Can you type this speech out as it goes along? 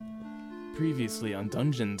Previously on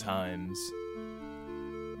Dungeon Times.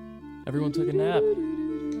 Everyone took a nap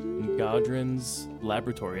in Godrin's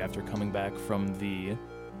laboratory after coming back from the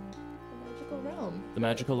magical realm. The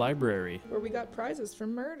magical library. Where we got prizes for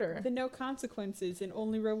murder. The no consequences and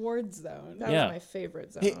only rewards zone. That was my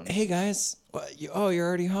favorite zone. Hey guys. You're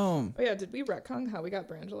already home. Oh yeah, did we retcon how we got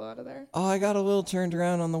Brangelo out of there? Oh, I got a little turned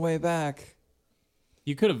around on the way back.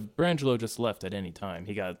 You could have, Brangelo just left at any time.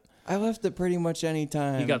 I left at pretty much any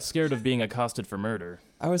time. He got scared of being accosted for murder.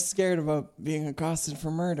 I was scared about being accosted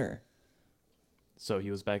for murder. So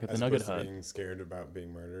he was back at the Nugget Hut. Being scared about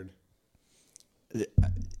being murdered.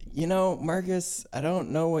 You know, Marcus, I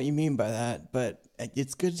don't know what you mean by that, but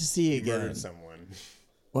it's good to see you again. Murdered someone.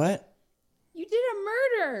 What? You did a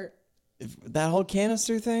murder! That whole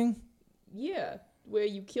canister thing? Yeah, where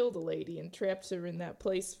you killed a lady and trapped her in that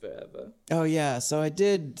place forever. Oh yeah, so I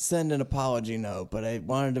did send an apology note, but I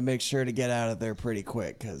wanted to make sure to get out of there pretty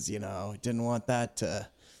quick, because, you know, didn't want that to...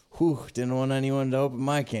 didn't want anyone to open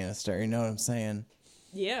my canister, you know what I'm saying?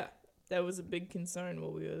 Yeah, that was a big concern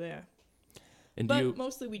while we were there. And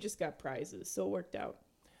mostly we just got prizes, so it worked out.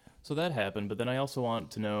 So that happened, but then I also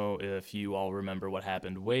want to know if you all remember what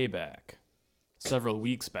happened way back, several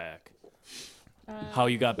weeks back. How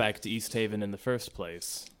you got back to East Haven in the first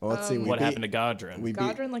place. Well, let's see. What happened to Godrin?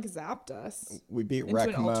 Godrin zapped us. We beat into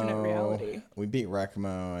an alternate reality. We beat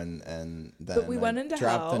Recmo and then but we went into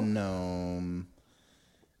dropped hell. the gnome.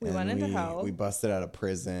 We went into hell. We busted out of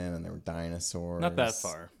prison and there were dinosaurs. Not that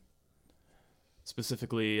far.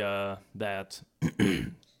 Specifically, that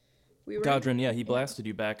Godrin, he blasted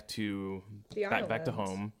you back to back to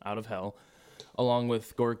home, out of hell, along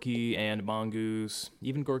with Gorky and Mongoose,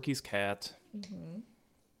 even Gorky's cat.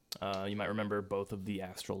 Mm-hmm. You might remember both of the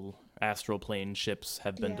astral plane ships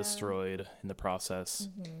have been destroyed in the process.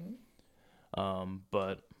 Mm-hmm.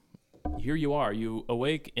 But here you are. You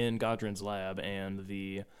awake in Godrin's lab, and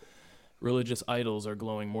the religious idols are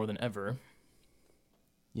glowing more than ever.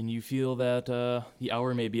 And you feel that the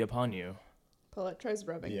hour may be upon you. Paulette tries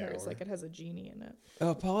rubbing hers like it has a genie in it.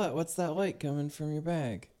 Oh, Paulette, what's that light coming from your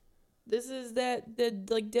bag? This is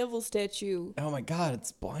the devil statue. Oh my god,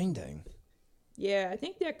 it's blinding. Yeah, I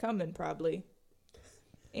think they're coming probably.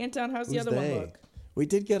 Anton, how's the other one look? We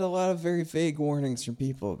did get a lot of very vague warnings from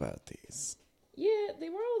people about these. Yeah, they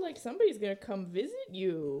were all like, somebody's gonna come visit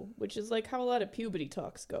you, which is like how a lot of puberty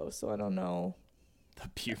talks go, so I don't know. The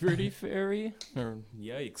puberty fairy?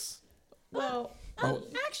 Yikes. Well,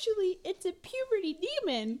 actually, it's a puberty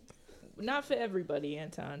demon. Not for everybody,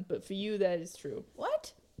 Anton, but for you, that is true.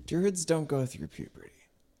 What? Druids don't go through puberty.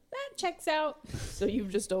 That checks out. So you've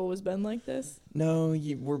just always been like this? No,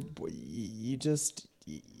 your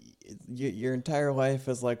entire life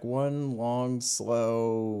is like one long,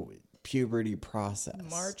 slow puberty process.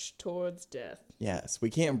 March towards death. Yes, we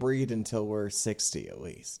can't breed until we're 60 at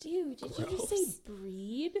least. Dude, did you just say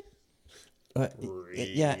breed?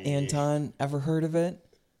 Yeah, Anton, ever heard of it?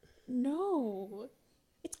 No.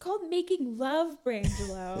 It's called making love,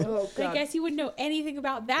 Brangelo. Oh, God. I guess you wouldn't know anything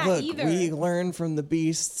about that Look, either. we learn from the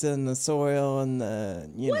beasts and the soil and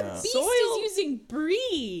What beast is using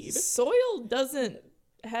breed? Soil doesn't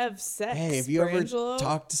have sex. Hey, have you ever Brangelo.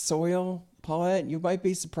 talked to soil, Paulette? You might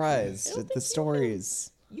be surprised at the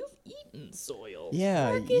stories. You've eaten soil.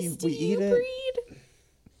 Yeah, Marcus, do we you eat it.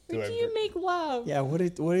 breed? Or do you make love? Yeah, what do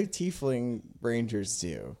tiefling rangers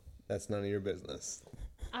do? That's none of your business.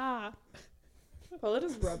 Ah. Paulette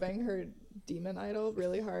is rubbing her demon idol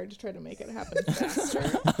really hard to try to make it happen faster.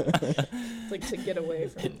 Like to get away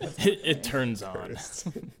from It turns on.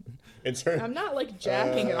 I'm not like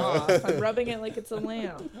jacking it off. I'm rubbing it like it's a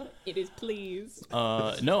lamp. It is pleased.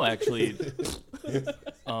 No, actually. Hey,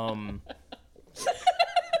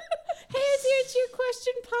 to answer your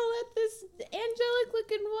question, Paulette, this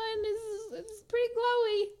angelic-looking one is pretty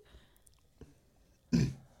glowy.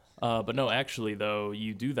 But no, actually, though,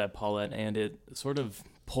 you do that, Paulette, and it sort of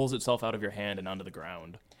pulls itself out of your hand and onto the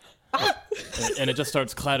ground. and it just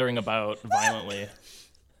starts clattering about violently.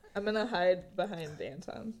 I'm gonna hide behind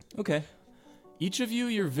Anton. Okay. Each of you,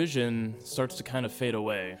 your vision starts to kind of fade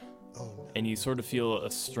away. And you sort of feel a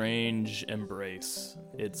strange embrace.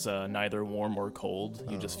 It's neither warm or cold.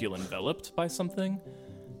 You just feel enveloped by something.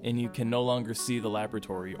 And you can no longer see the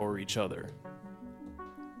laboratory or each other.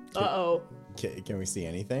 Uh-oh. Can we see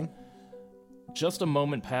anything? Just a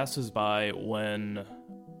moment passes by when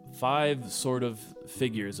 5 sort of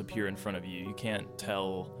figures appear in front of you. You can't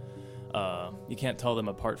tell them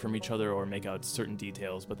apart from each other or make out certain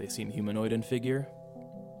details, but they seem humanoid in figure.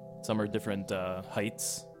 Some are different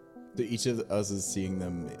heights. So each of us is seeing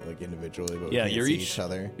them like individually, but Yeah, we can't you're see each each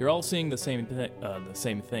other. You're all seeing the same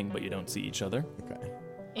thing, but you don't see each other. Okay.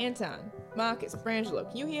 Anton, Marcus, Brangelo,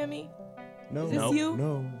 can you hear me? No. Is this Nope. you?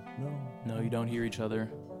 No, you don't hear each other.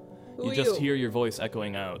 Who You are just you? hear your voice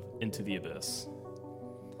echoing out into the abyss.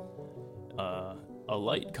 A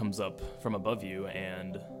light comes up from above you,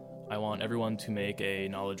 and I want everyone to make a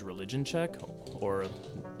knowledge religion check, or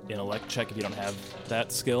intellect check if you don't have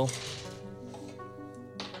that skill.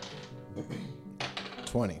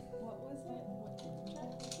 20.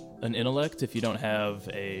 An intellect if you don't have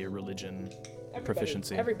a religion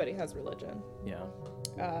proficiency. Everybody has religion. Yeah.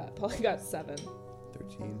 Paulette got 7.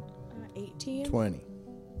 13. 18. 20.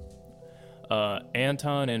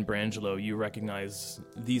 Anton and Brangelo, you recognize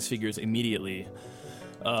these figures immediately.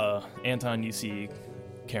 Anton, you see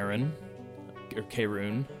Karen, or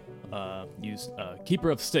Karun,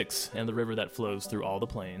 Keeper of Styx and the river that flows through all the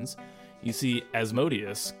plains. You see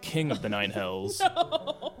Asmodeus, king of the Nine Hells.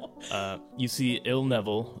 You see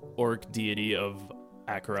Il-Neville, orc deity of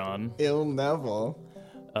Acheron. Il-Neville.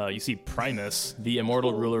 You see Primus, the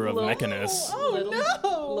immortal ruler of Mechanus.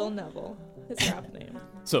 Lil Neville. His rap name.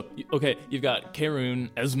 So, okay, you've got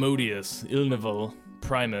Karun, Asmodeus, Il-Neville,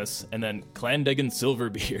 Primus, and then Clandegan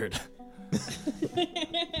Silverbeard.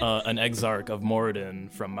 An exarch of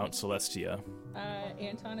Moradin from Mount Celestia.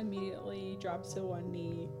 Anton immediately drops to one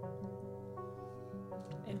knee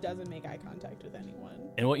and doesn't make eye contact with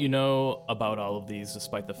anyone. And what you know about all of these,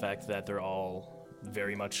 despite the fact that they're all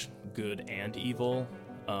very much good and evil,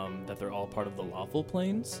 that they're all part of the lawful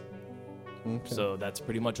planes. Okay. So that's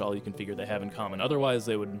pretty much all you can figure they have in common. Otherwise,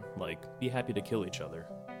 they would, be happy to kill each other.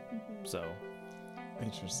 So...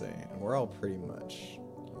 Interesting. We're all pretty much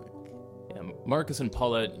yeah, Marcus and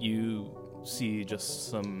Paulette, you see just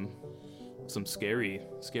some scary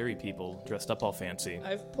people dressed up all fancy.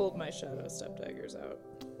 I've pulled my shadow step daggers out.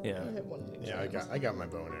 Yeah. I have one of these. Yeah, I got my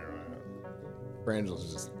bow and arrow out.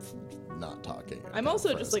 Brangel's just not talking. I'm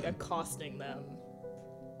also just accosting them,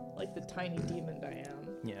 like the tiny demon I am.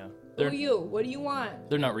 Yeah. Who are you? What do you want?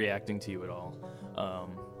 They're not reacting to you at all.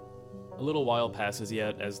 A little while passes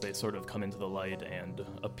yet as they sort of come into the light and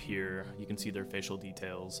appear. You can see their facial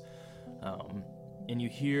details. And you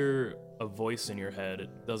hear a voice in your head.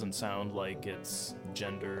 It doesn't sound like it's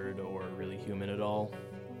gendered or really human at all.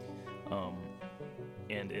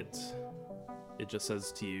 And it just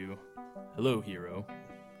says to you, "Hello, hero.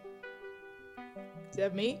 Is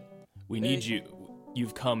that me? We need you.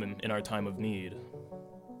 You've come in our time of need."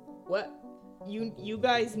 What? You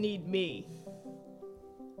guys need me.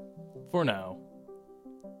 For now.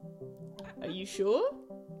 Are you sure?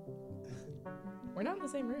 We're not in the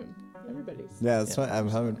same room. Everybody's. Yeah, that's why I'm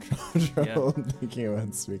having trouble thinking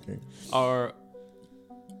about speaking.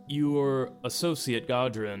 Your associate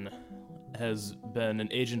Godrin has been an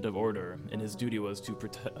agent of order, and his duty was to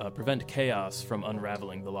prevent chaos from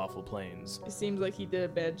unraveling the lawful planes. It seems like he did a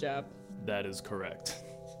bad job. That is correct.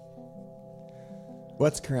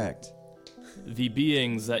 What's correct? The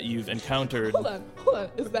beings that you've encountered... Hold on.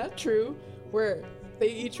 Is that true? Where they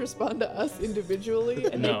each respond to us individually,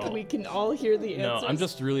 and No. we can all hear the answers? No, I'm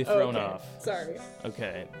just really thrown Okay. off. Sorry.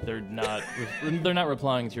 Okay, they're not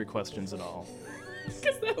replying to your questions at all.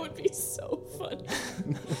 Because that would be so funny.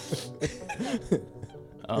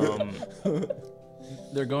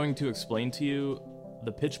 They're going to explain to you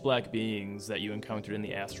the pitch black beings that you encountered in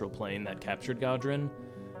the astral plane that captured Godrin.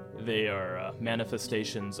 They are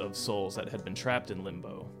manifestations of souls that had been trapped in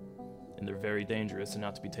Limbo, and they're very dangerous and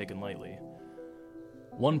not to be taken lightly.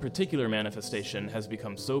 One particular manifestation has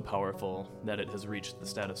become so powerful that it has reached the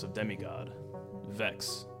status of demigod,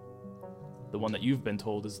 Vex, the one that you've been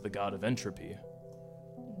told is the god of entropy.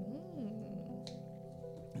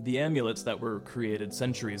 The amulets that were created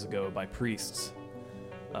centuries ago by priests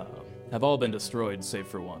have all been destroyed save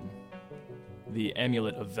for one. The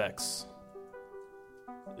amulet of Vex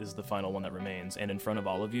is the final one that remains, and in front of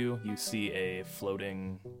all of you, you see a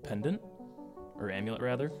floating pendant, or amulet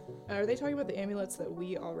rather. Are they talking about the amulets that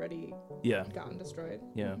we already gotten destroyed?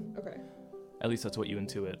 Yeah. Okay. At least that's what you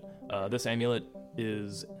intuit. This amulet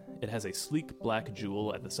it has a sleek black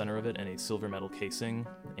jewel at the center of it and a silver metal casing,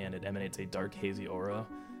 and it emanates a dark hazy aura.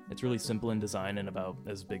 It's really simple in design and about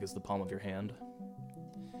as big as the palm of your hand.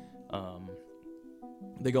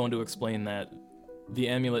 They go on to explain that the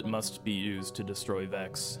amulet must be used to destroy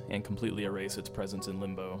Vex and completely erase its presence in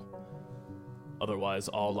Limbo. Otherwise,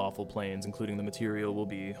 all lawful planes, including the material, will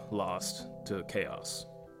be lost to chaos.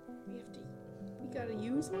 We gotta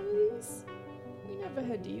use one of these? We never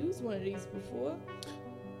had to use one of these before.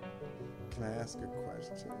 Can I ask a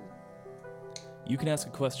question? You can ask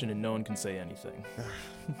a question and no one can say anything.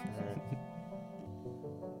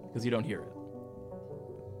 Because you don't hear it.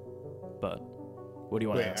 But, what do you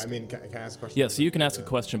want to ask? Can I ask a question? Yeah, so you can ask a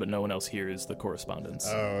question, but no one else hears the correspondence.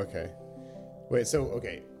 Oh, okay. Wait,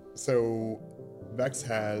 so Vex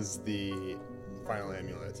has the final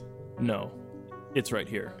amulet. No, it's right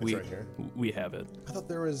here. It's right here? We have it. I thought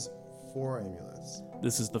there was 4 amulets.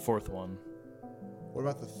 This is the 4th one. What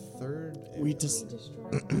about the 3rd amulet?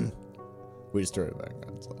 We destroyed it back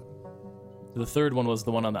on its lab. The 3rd one was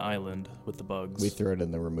the one on the island with the bugs. We threw it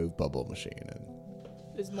in the remove bubble machine and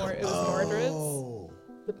It was Mordred's.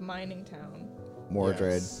 The mining town.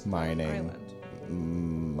 Mordred Yes. mining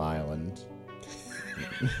Island. island.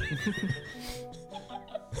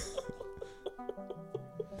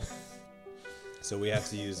 So we have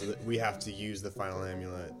to use the final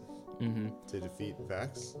amulet to defeat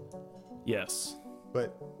Vex. Yes.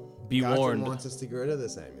 But Be Godrin warned. wants us to get rid of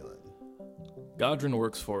this amulet. Godrin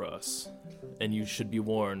works for us, and you should be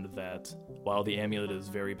warned that while the amulet is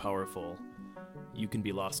very powerful, you can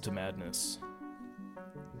be lost to madness.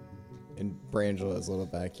 In Brangelo's little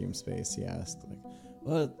vacuum space, he asked, like,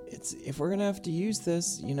 well, if we're gonna have to use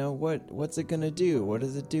this, what's it gonna do? What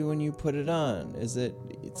does it do when you put it on?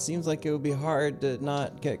 It seems like it would be hard to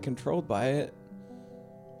not get controlled by it.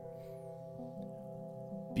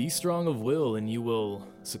 Be strong of will, and you will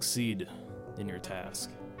succeed in your task.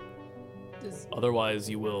 Otherwise,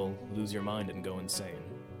 you will lose your mind and go insane.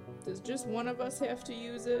 Does just one of us have to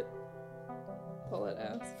use it? Paulette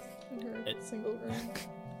asks in her single room.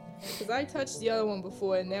 Because I touched the other one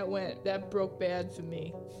before, and that broke bad for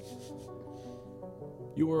me.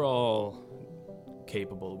 You are all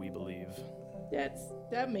capable, we believe.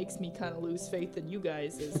 That makes me kind of lose faith in you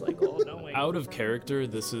guys as like all knowing. Out of character,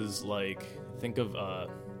 this is like, think of a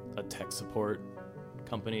tech support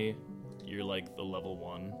company. You're like the level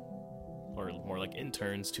 1, or more like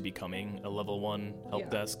interns to becoming a level 1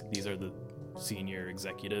 help desk. These are the senior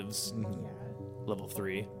executives, level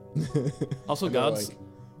 3. Also, God's. Like,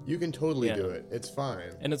 you can totally do it. It's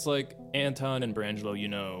fine. And it's like, Anton and Brangelo, you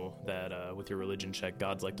know that with your religion check,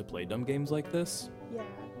 gods like to play dumb games like this. Yeah.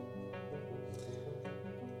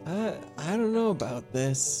 I don't know about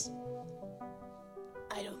this.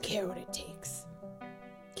 I don't care what it takes.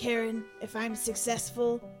 Karen, if I'm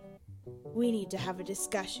successful, we need to have a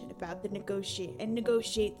discussion about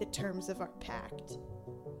negotiate the terms of our pact.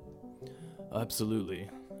 Absolutely,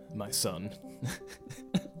 my son.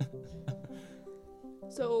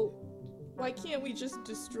 So, why can't we just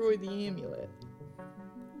destroy the amulet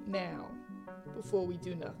now, before we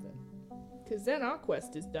do nothing? Because then our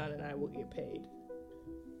quest is done and I will get paid.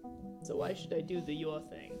 So why should I do the your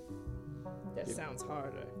thing? That sounds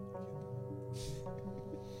harder.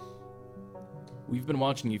 We've been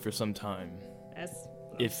watching you for some time.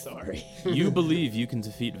 Sorry. You believe you can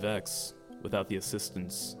defeat Vex without the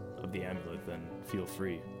assistance of the amulet, then feel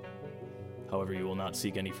free. However, you will not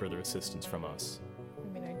seek any further assistance from us.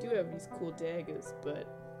 I mean, I do have these cool daggers, but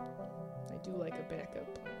I do like a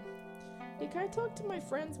backup plan. Hey, can I talk to my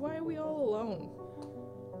friends? Why are we all alone?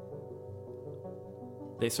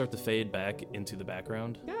 They start to fade back into the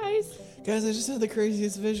background. Guys, I just had the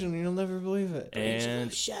craziest vision. You'll never believe it.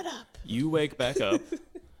 And shut up. you wake back up.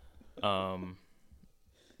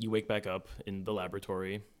 You wake back up in the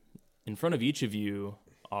laboratory. In front of each of you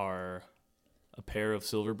are a pair of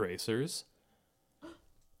silver bracers,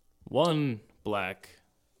 one black,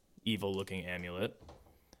 evil-looking amulet,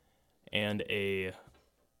 and an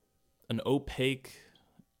opaque,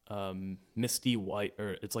 misty white,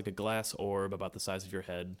 or it's like a glass orb about the size of your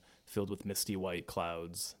head, filled with misty white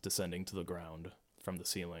clouds descending to the ground from the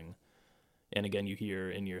ceiling. And again, you hear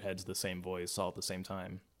in your heads the same voice all at the same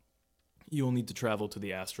time. You will need to travel to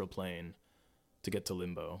the astral plane to get to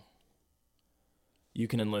Limbo. You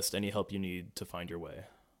can enlist any help you need to find your way.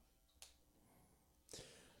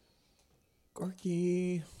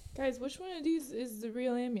 Gorky. guys, which one of these is the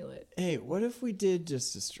real amulet? Hey, what if we did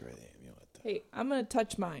just destroy the amulet? Hey, I'm gonna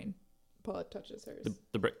touch mine. Paulette touches hers.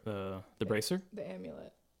 The bracer? The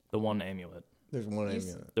amulet. The one amulet. There's one You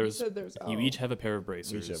amulet. There's said there's you each have a pair of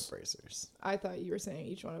bracers. We each have bracers. I thought you were saying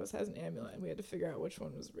each one of us has an amulet and we had to figure out which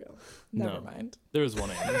one was real. No. Never mind. There's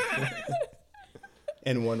one amulet.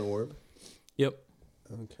 And one orb. Yep.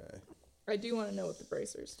 Okay. I do want to know what the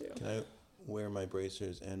bracers do. Can I wear my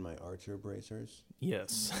bracers and my archer bracers?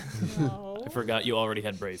 Yes. No. I forgot you already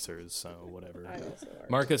had bracers, so whatever. I also are.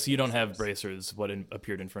 Marcus, you don't have bracers. What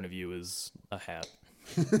appeared in front of you is a hat.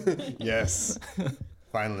 Yes.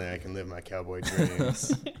 Finally, I can live my cowboy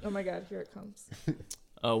dreams. Oh my god, here it comes.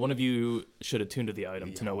 One of you should attune to the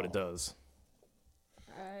item to know what it does.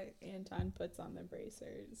 Anton puts on the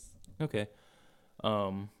bracers. Okay.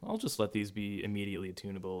 I'll just let these be immediately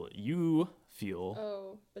attunable. You feel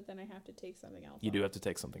Oh, but then I have to take something else. you do have to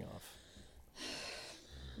take something off.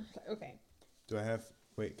 Okay. Do I have...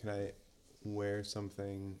 Wait, can I wear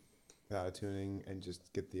something without attuning and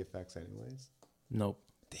just get the effects anyways? Nope.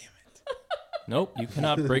 Damn it. Nope, you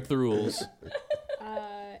cannot break the rules.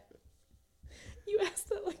 You asked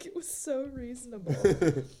that like it was so reasonable.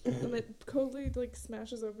 And it totally like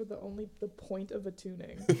smashes over the point of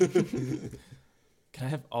attuning. Can I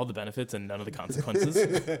have all the benefits and none of the consequences?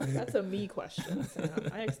 That's a me question,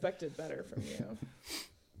 Sam. I expected better from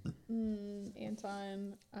you.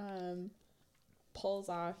 Anton pulls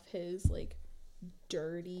off his like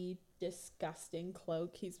dirty, disgusting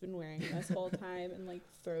cloak he's been wearing this whole time and like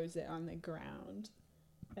throws it on the ground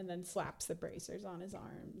and then slaps the bracers on his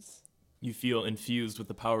arms. You feel infused with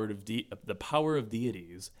the power of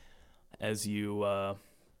deities as you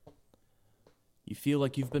feel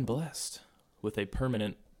like you've been blessed with a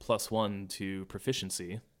permanent +1 to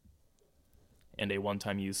proficiency and a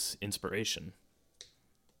one-time use inspiration.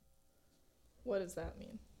 What does that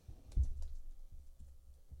mean?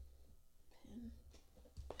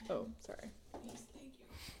 Oh, sorry. Yes, thank you.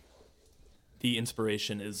 The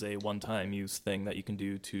inspiration is a one-time use thing that you can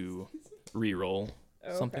do to re-roll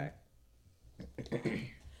something.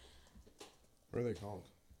 Okay. What are they called?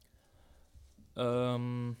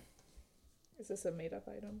 Is this a made-up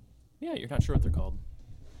item? Yeah, you're not sure what they're called.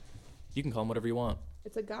 You can call them whatever you want.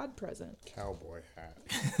 It's a god present. Cowboy hat.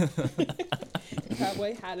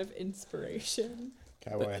 Cowboy hat of inspiration.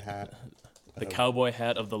 Cowboy hat. The cowboy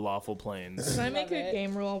hat of the lawful plains. Can I make Love a it.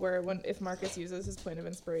 game rule where if Marcus uses his point of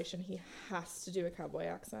inspiration, he has to do a cowboy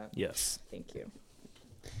accent? Yes. Thank you.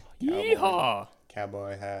 Yeehaw!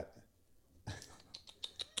 Cowboy hat.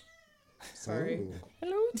 Sorry. Ooh.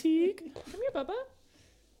 Hello, Teague. Come here, Bubba.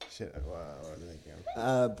 Shit. Wow. What do they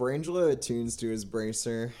go? Brangelo attunes to his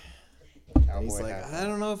bracer. Cowboy He's like, hat. I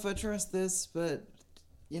don't know if I trust this, but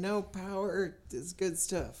power is good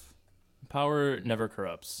stuff. Power never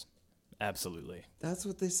corrupts. Absolutely. That's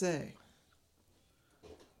what they say.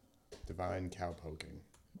 Divine cow poking.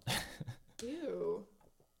 Ew.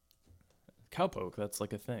 Cowpoke, that's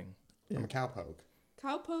like a thing. I'm a cow poke.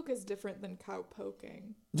 Cowpoke is different than cow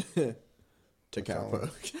poking. To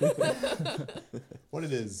cowpoke. What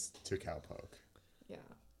it is to cow poke. Yeah.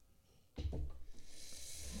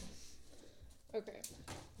 Okay.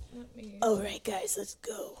 Let me. All right, guys, let's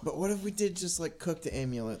go. But what if we did just like cook the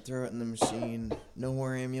amulet, throw it in the machine, no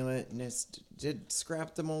more amulet, and just did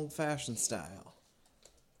scrap them old-fashioned style?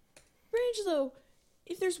 Brangelo,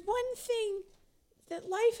 if there's one thing that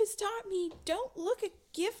life has taught me, don't look a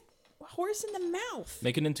gift horse in the mouth.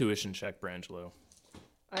 Make an intuition check, Brangelo.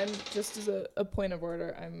 I'm just as a point of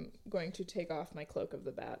order. I'm going to take off my cloak of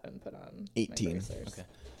the bat and put on 18. my bracers. Okay.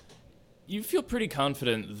 You feel pretty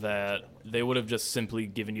confident that they would have just simply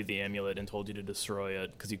given you the amulet and told you to destroy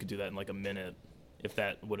it, because you could do that in like a minute, if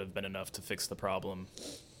that would have been enough to fix the problem.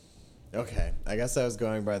 Okay, I guess I was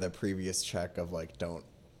going by the previous check of like, don't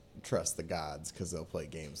trust the gods because they'll play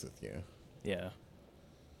games with you. Yeah.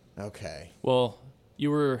 Okay. Well,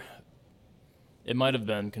 it might have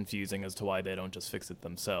been confusing as to why they don't just fix it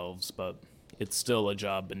themselves, but it's still a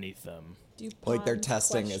job beneath them. Like they're DuPont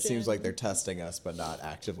testing, it seems like they're question. testing us, but not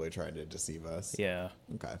actively trying to deceive us. Yeah.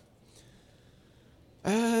 Okay.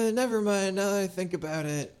 Never mind, now that I think about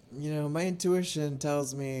it, my intuition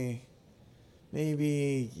tells me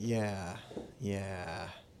maybe, yeah.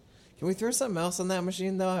 Can we throw something else on that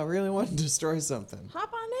machine, though? I really want to destroy something.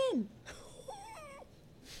 Hop on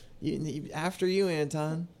in. After you,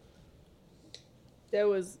 Anton.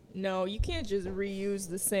 You can't just reuse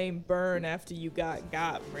the same burn after you got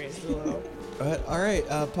Brangelo. But, alright,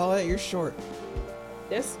 Paulette, you're short.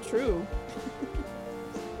 That's true.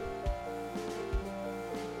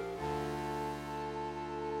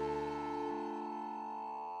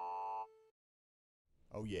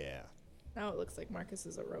 Oh yeah. Now it looks like Marcus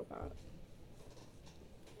is a robot.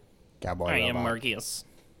 Cowboy robot. Marcus.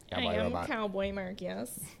 Cowboy I am robot. Cowboy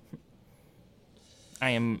Marcus. I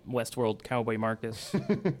am Westworld Cowboy Marcus.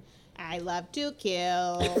 I love to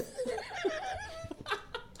kill.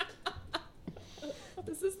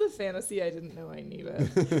 This is the fantasy I didn't know I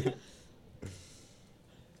needed.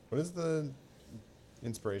 What is the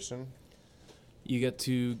inspiration? You get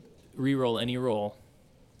to re-roll any roll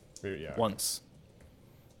Yeah. once.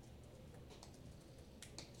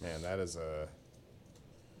 Man, that is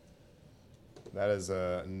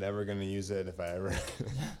never gonna use it if I ever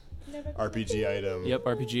RPG item. Yep,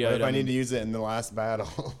 RPG What item. if I need to use it in the last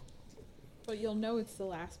battle? But you'll know it's the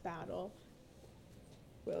last battle.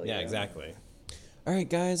 Well, Yeah, exactly. Alright,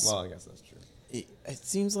 guys. Well, I guess that's true. It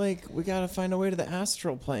seems like we gotta find a way to the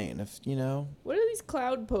astral plane. What do these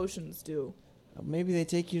cloud potions do? Maybe they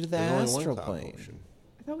take you to the There's only astral one cloud plane. potion.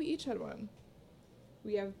 I thought we each had one.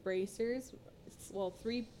 We have bracers,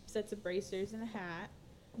 3 sets of bracers and a hat.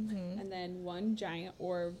 and then one giant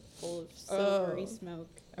orb full of silvery smoke,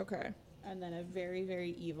 Okay. and then a very,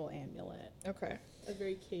 very evil amulet. Okay. A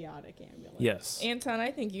very chaotic amulet. Yes. Anton,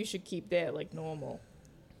 I think you should keep that like normal.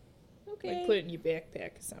 Okay. Like put it in your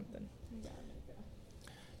backpack or something.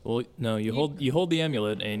 Well, no, you hold the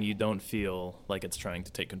amulet and you don't feel like it's trying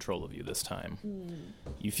to take control of you this time.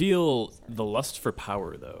 You feel the lust for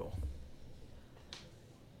power, though.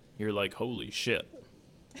 You're like, holy shit.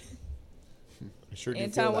 I sure do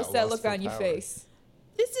Anton, feel what's that lust look for on your power. face?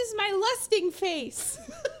 This is my lusting face.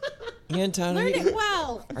 Anton, Learn it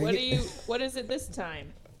well. What is it this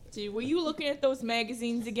time? Were you looking at those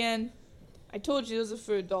magazines again? I told you those are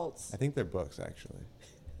for adults. I think they're books, actually.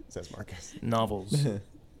 Says Marcus. Novels.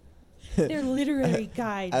 They're literary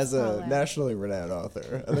guides. As a Paulette. nationally renowned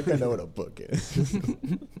author, I think I know what a book is.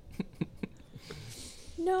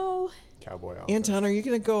 No. Cowboy author. Anton, are you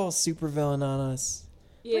gonna go all supervillain on us?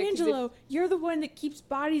 Yeah, 'cause Brangelo, you're the one that keeps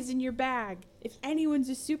bodies in your bag. If anyone's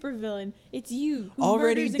a supervillain, it's you. Who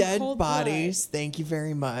Already murders in dead cold bodies. Thank you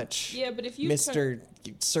very much. Yeah, but if you Mr.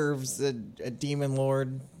 serves a demon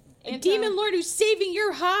lord. blood. A Anton, demon lord who's saving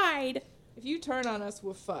your hide. if you turn on us,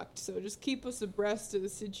 we're fucked. So just keep us abreast of the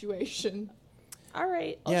situation. All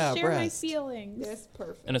right, I'll Yeah, share my abreast. feelings. That's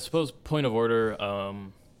perfect. And I suppose, point of order,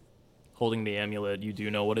 holding the amulet, you do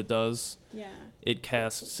know what it does. Yeah. It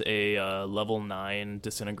casts a level 9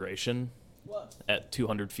 disintegration at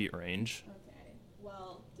 200 feet range. Okay.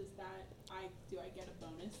 Well, do I get a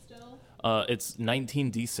bonus still? It's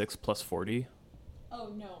 19d6 plus 40. Oh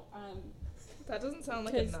no. That doesn't sound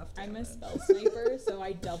like Because enough. I'm a spell sniper, so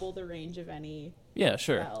I double the range of any Yeah,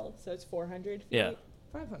 sure. spell. So it's 400 feet. Yeah,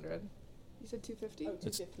 500. You said 250? Oh,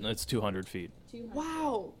 it's 250. it's 200 feet. 200.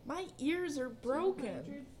 Wow, my ears are broken.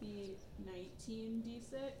 200 feet,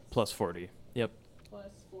 19d6 Plus 40. Yep.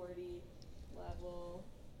 plus 40 level.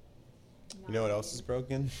 You know what else is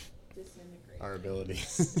broken? Disintegrate. Our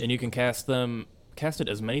abilities. And you can cast it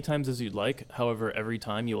as many times as you'd like. However, every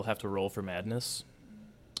time you will have to roll for madness.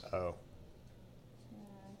 Oh.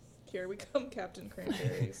 Here we come, Captain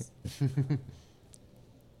Cranberries.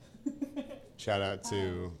 Shout out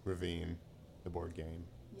to Ravine, the board game.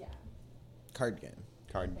 Yeah. Card game.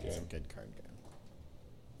 Card It's a game. good card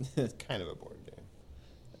game. It's kind of a board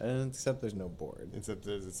game. Except there's no board.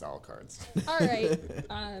 It's all cards. All right.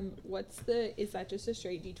 Is that just a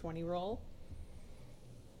straight d20 roll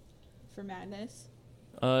for madness?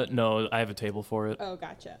 No, I have a table for it. Oh,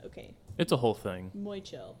 gotcha. Okay. It's a whole thing. Muy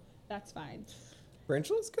chill. That's fine.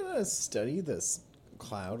 Brangelo's gonna study this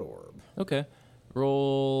cloud orb. Okay.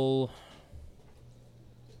 Roll.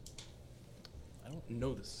 I don't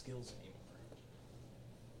know the skills anymore.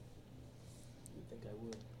 You'd think I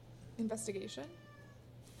would. Investigation?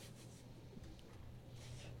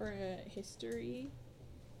 For a history,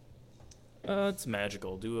 It's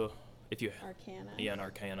magical. If you arcana. an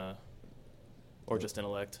arcana, or just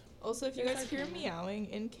intellect. Also, if you Just guys hear Arcana. meowing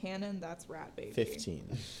in canon, that's Rat Baby.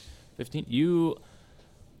 15. 15. You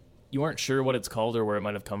aren't sure what it's called or where it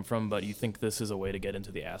might have come from, but you think this is a way to get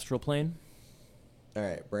into the astral plane. All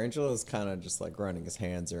right, Brangelo's kind of just like running his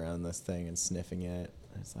hands around this thing and sniffing it.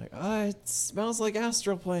 It's like, it smells like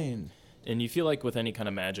astral plane. And you feel like with any kind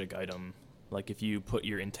of magic item, like if you put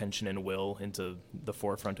your intention and will into the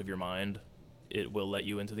forefront of your mind, it will let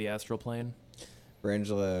you into the astral plane.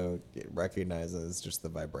 Brangelo recognizes just the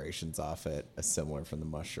vibrations off it as similar from the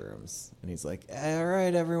mushrooms, and he's like, "All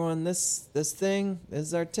right, everyone, this thing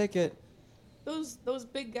is our ticket." Those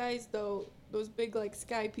big guys, though, those big like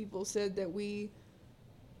sky people said that we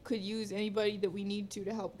could use anybody that we need to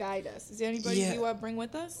help guide us. Is there anybody Yeah. you want to bring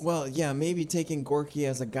with us? Well, yeah, maybe taking Gorky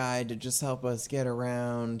as a guide to just help us get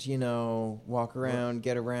around, walk around,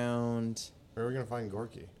 get around. Where are we gonna find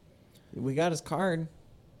Gorky? We got his card.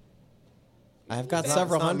 I've got It's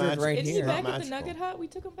several not hundred magic. right Is he here. back Not at the magical. Nugget Hut? We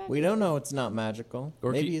took him back. We don't know it's not magical.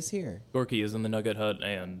 Gorky- Maybe he's here. Gorky is in the Nugget Hut,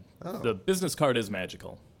 and Oh. the business card is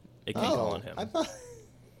magical. It can't call on him. I thought.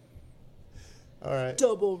 All right.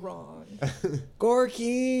 Double wrong.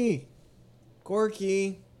 Gorky!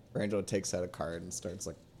 Gorky! Brangelo takes out a card and starts,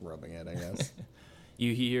 rubbing it, I guess.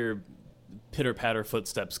 You hear pitter-patter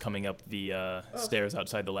footsteps coming up the stairs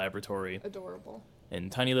outside the laboratory, Adorable.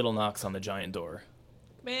 and tiny little knocks on the giant door.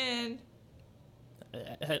 Come in.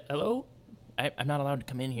 Hello? I'm not allowed to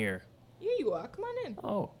come in here. Here you are. Come on in.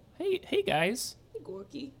 Oh, hey guys. Hey,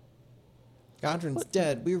 Gorky. Godrin's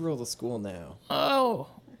dead. We rule the school now. Oh,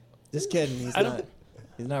 Just kidding. He's I not. don't-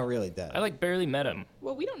 He's not really dead. I barely met him.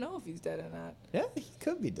 Well, we don't know if he's dead or not. Yeah, he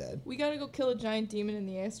could be dead. We gotta go kill a giant demon in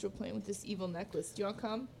the astral plane with this evil necklace. Do you want to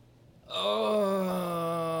come?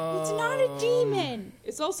 Oh. It's not a demon.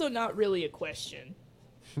 It's also not really a question.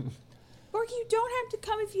 Gorky, you don't have to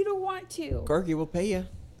come if you don't want to. Gorky will pay you.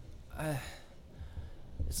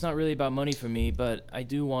 It's not really about money for me, but I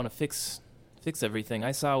do want to fix everything.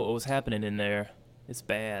 I saw what was happening in there. It's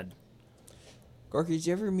bad. Gorky, did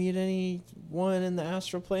you ever meet anyone in the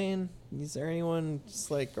astral plane? Is there anyone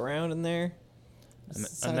just like around in there?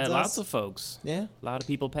 I met lots of folks. Yeah? A lot of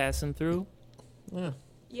people passing through. Yeah.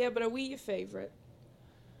 Yeah, but are we your favorite?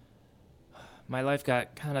 My life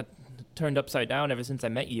got kind of turned upside down ever since I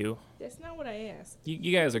met you. That's not what I asked.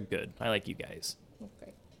 You guys are good. I like you guys.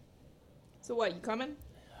 Okay. So what, you coming?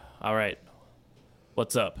 All right.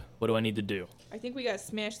 What's up? What do I need to do? I think we gotta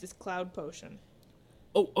smash this cloud potion.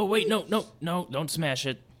 Oh, wait, no, don't smash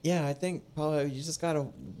it. Yeah, I think, Paula, you just gotta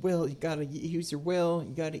will. You gotta use your will.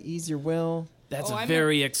 You gotta ease your will. That's Oh, a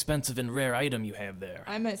very expensive and rare item you have there.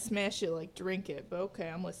 I meant smash it like drink it, but okay,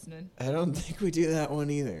 I'm listening. I don't think we do that one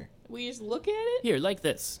either. We just look at it? Here, like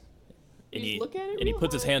this. And You just look at it and he real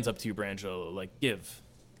puts his hard? hands up to you, Brangelo, like, give.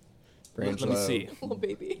 Let me Brangelo see. Oh,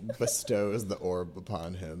 baby. bestows the orb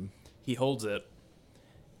upon him. He holds it,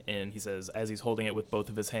 and he says, as he's holding it with both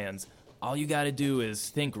of his hands, all you gotta do is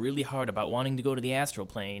think really hard about wanting to go to the astral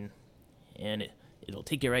plane, and it'll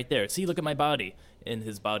take you right there. See, look at my body. And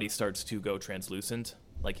his body starts to go translucent,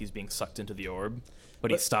 like he's being sucked into the orb,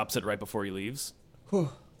 but he stops it right before he leaves.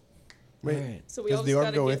 Whew. Wait, Alright. So we does all the just orb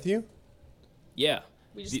gotta go get, with you? Yeah.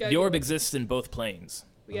 We just The gotta orb get, exists in both planes.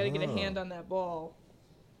 we gotta get a hand on that ball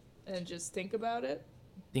and just think about it.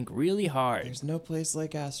 Think really hard. There's no place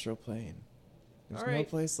like astral plane. There's All no right.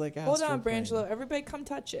 place like astral Hold on, plane. Brangelo. Everybody come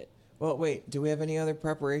touch it. Well, wait. Do we have any other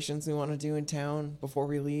preparations we want to do in town before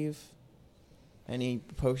we leave? Any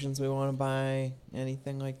potions we want to buy?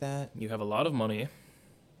 Anything like that? You have a lot of money.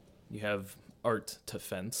 You have art to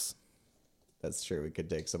fence. That's true. We could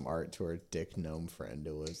take some art to our dick gnome friend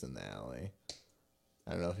who lives in the alley.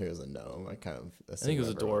 I don't know if he was a gnome. I kind of assumed think he was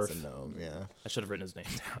a everyone dwarf. a gnome, yeah. I should have written his name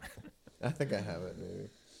down. I think I have it, maybe.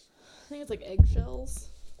 I think it's like eggshells.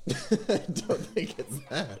 I don't think it's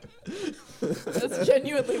that. That's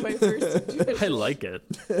genuinely my first suggestion. I like it.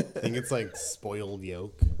 I think it's like spoiled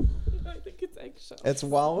yolk. I think it's eggshells. It's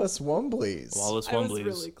Wallace Wombly's. Wallace I was Wombly's.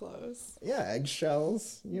 really close. Yeah,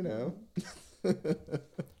 eggshells, you know.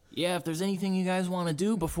 Yeah, if there's anything you guys want to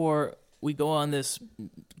do before we go on this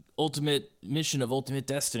ultimate mission of ultimate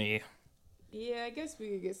destiny. Yeah, I guess we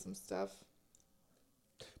could get some stuff.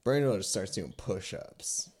 Brandon just starts doing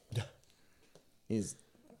push-ups. He's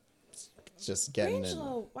just getting in.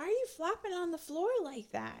 Brangelo, why are you flopping on the floor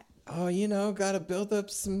like that? Oh, you know, gotta build up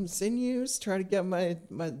some sinews. Try to get my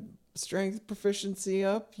strength proficiency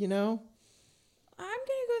up. You know. I'm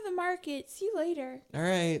gonna go to the market. See you later. All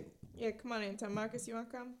right. Yeah, come on, Anton. Marcus, you want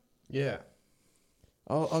to come? Yeah.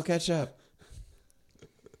 I'll catch up.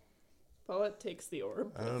 Paulette takes the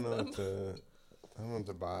orb. I don't know what to. I don't know what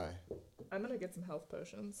to buy. I'm gonna get some health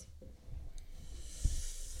potions.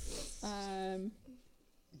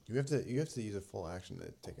 You have to use a full action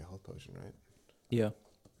to take a health potion, right? Yeah.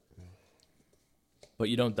 But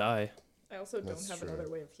you don't die. I also That's don't have true. another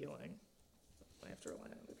way of healing. I have to rely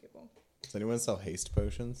on other people. Does anyone sell haste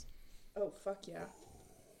potions? Oh, fuck yeah.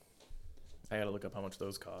 I gotta look up how much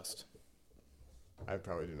those cost. I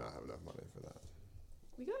probably do not have enough money for that.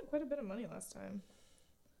 We got quite a bit of money last time.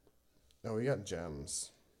 No, we got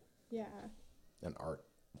gems Yeah. and art.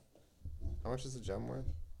 How much is a gem worth?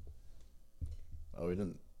 Oh, we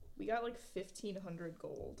didn't. We got like 1,500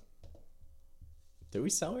 gold. Did we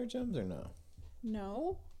sell our gems or no?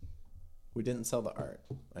 No. We didn't sell the art.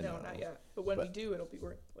 I No, know. not yet. But when we But- do, it'll be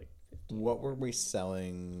worth like 15. What were we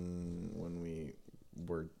selling when we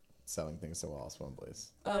were selling things to Wallace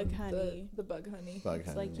Wombly's? Bug honey. The bug honey. Bug It's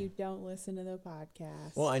honey. like you don't listen to the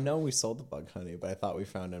podcast. Well, I know we sold the bug honey, but I thought we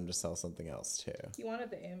found him to sell something else too. He wanted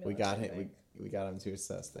the amulet. We got I him. think. We got him to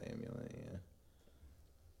assess the amulet.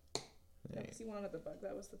 Yeah. Yeah, 'cause he wanted the bug.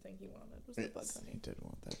 That was the thing he wanted. Was the bug He honey. did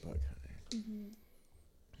want that bug honey.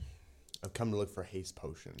 I've come to look for haste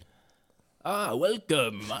potion. Ah,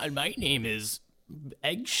 welcome. My name is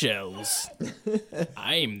Eggshells.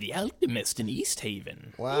 I'm the alchemist in East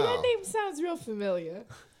Haven. That Wow. name sounds real familiar.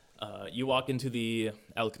 You walk into the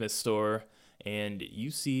alchemist store, and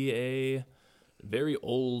you see a very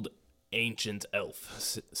old, ancient elf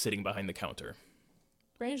sitting behind the counter.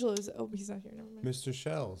 Brangelo is. Oh, he's not here. Never mind. Mr.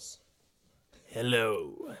 Shells,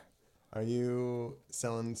 Hello. are you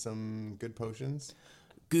selling some good potions?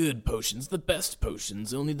 Good potions, the best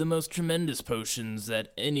potions, only the most tremendous potions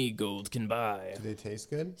that any gold can buy. Do they taste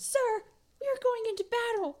good? Sir, we are going into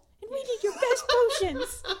battle, and we need your best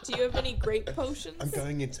potions. Do you have any grape potions? I'm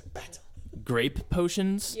going into battle. Grape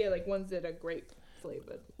potions? Yeah, like ones that are grape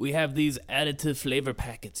flavored? We have these additive flavor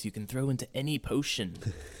packets you can throw into any potion.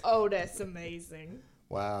 Oh, that's amazing.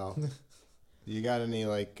 Wow. You got any,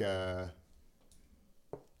 like, I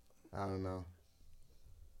don't know.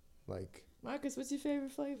 Like, Marcus, what's your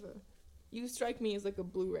favorite flavor? You strike me as like a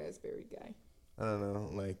blue raspberry guy. I don't know,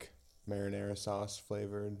 like marinara sauce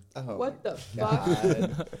flavored. Oh, What the fuck?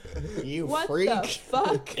 God. You What freak. the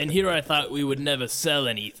fuck? And here I thought we would never sell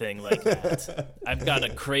anything like that. I've got a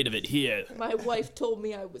crate of it here. My wife told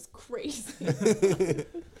me I was crazy.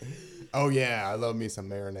 Oh yeah, I love me some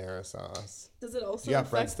marinara sauce. Does it also You got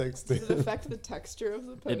affect, breadsticks does too? it affect the texture of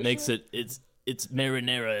the potion? It makes it's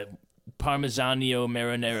marinara, Parmigiano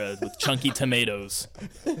marinara with chunky tomatoes.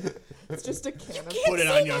 It's just a can of Put it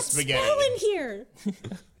on your spaghetti. Smell in here.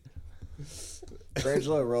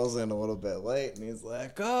 Brangelo rolls in a little bit late, and he's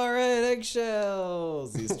like, "All right,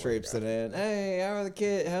 eggshells." He's traipsing in. Hey,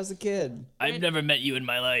 how's the kid? I've never met you in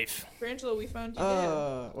my life. Brangelo, we found your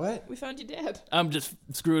dad. What? We found your dad. I'm just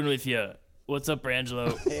screwing with you. What's up,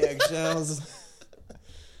 Brangelo? Hey, eggshells.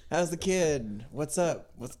 How's the kid? What's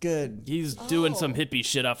up? What's good? He's doing some hippie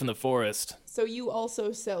shit off in the forest. So you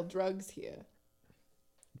also sell drugs here.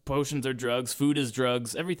 Potions are drugs, food is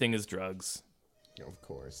drugs, everything is drugs. Of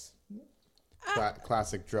course.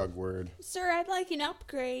 Classic drug word. Sir, I'd like an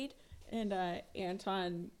upgrade. And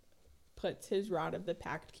Anton puts his Rod of the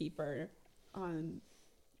Pact Keeper on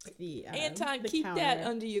the Anton, the keep counter. that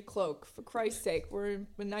under your cloak. For Christ's sake, we're in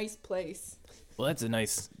a nice place. Well, that's a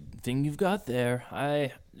nice thing you've got there.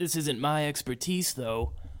 This isn't my expertise,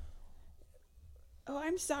 though. Oh,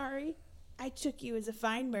 I'm sorry. I took you as a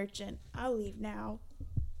fine merchant. I'll leave now.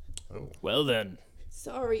 Well then.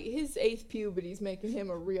 Sorry, his 8th puberty's making him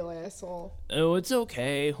a real asshole. Oh, it's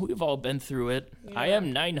okay. We've all been through it. I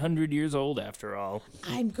am 900 years old after all.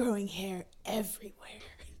 I'm growing hair everywhere.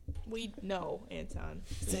 We know, Anton.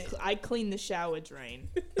 I clean the shower drain.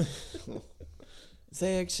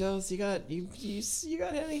 Say, eggshells, you got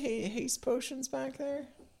any haste potions back there?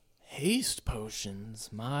 Haste potions?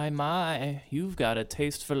 My. You've got a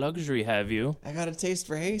taste for luxury, have you? I got a taste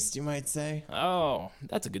for haste, you might say. Oh,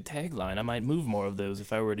 that's a good tagline. I might move more of those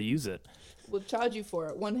if I were to use it. We'll charge you for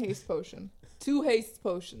it. 1 haste potion. 2 haste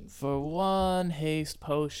potions. For 1 haste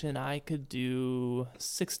potion, I could do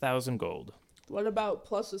 6,000 gold. What about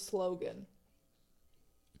plus a slogan?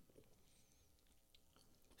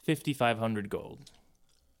 5,500 gold.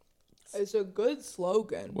 It's a good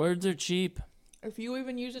slogan. Words are cheap. If you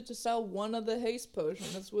even use it to sell 1 of the haste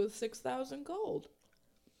potions, it's worth 6,000 gold.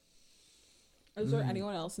 Is there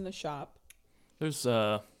anyone else in the shop? There's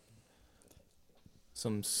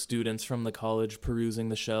some students from the college perusing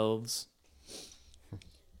the shelves.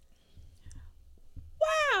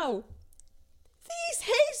 Wow! These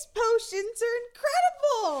haste potions are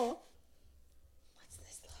incredible! What's the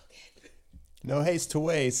slogan? No haste to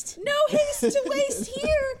waste. No haste to waste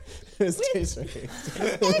here! His taste for haste.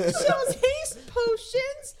 Eggshells haste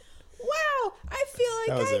potions! Wow! I feel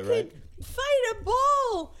That like was I it, could right? fight a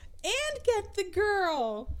bull and get the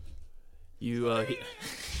girl! You,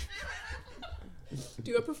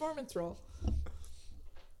 Do a performance roll.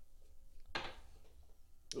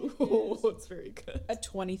 Oh, it's very good. A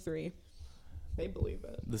 23. They believe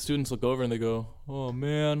it. the students look over and they go, "Oh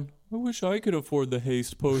man, I wish I could afford the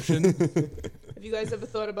haste potion." Have you guys ever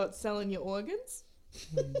thought about selling your organs?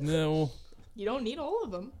 No. You don't need all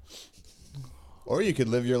of them. Or you could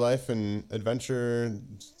live your life in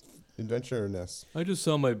adventureness. I just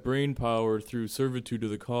sell my brain power through servitude to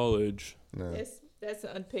the college. No. That's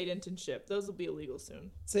an unpaid internship. Those will be illegal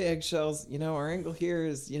soon. Say, eggshells, our angle here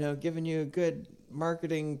is, giving you a good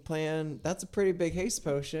marketing plan. That's a pretty big haste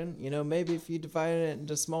potion. Maybe if you divided it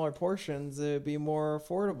into smaller portions, it would be more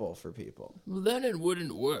affordable for people. Well, then it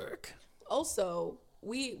wouldn't work. Also,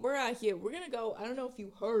 we're out here. We're gonna go. I don't know if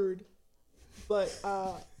you heard, but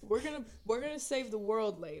we're gonna save the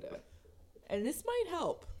world later, and this might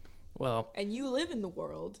help. Well, And you live in the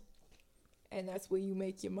world, and that's where you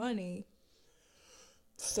make your money.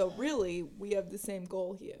 So really, we have the same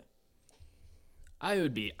goal here. I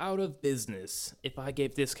would be out of business if I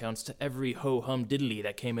gave discounts to every ho-hum diddly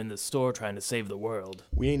that came in the store trying to save the world.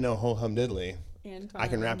 We ain't no ho hum diddly. Anton. I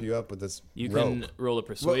can wrap you up with this You rope. can roll a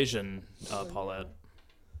persuasion, Paulette.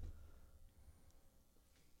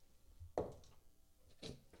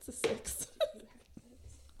 It's a 6.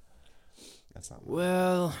 That's not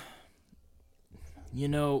Well,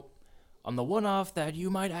 on the one-off that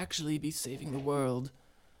you might actually be saving the world,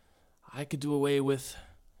 I could do away with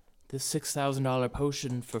this $6,000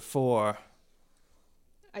 potion for 4.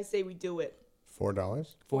 I say we do it. $4?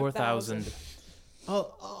 4,000.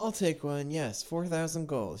 I'll take one. Yes, 4,000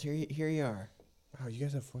 gold. Here you are. Wow, you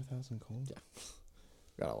guys have 4,000 gold? Yeah.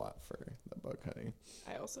 got a lot for the bug honey.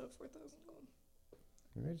 I also have 4,000 gold.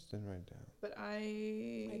 Maybe I just didn't write it down. But I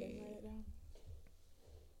didn't write it down.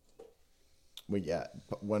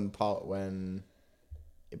 When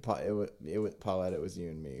Paulette, it was you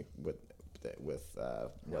and me with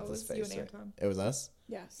what's his face? You and right? Anton. It was us.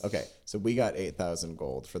 Yes. Okay, so we got 8,000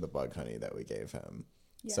 gold for the bug honey that we gave him.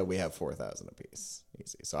 Yes. So we have 4,000 apiece.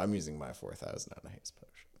 Easy. So I'm using my 4,000 on a haste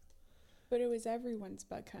potion. But it was everyone's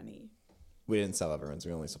bug honey. We didn't sell everyone's.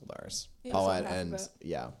 We only sold ours. Yeah, Paulette so half of and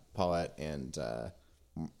it. Paulette and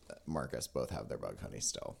Marcus both have their bug honey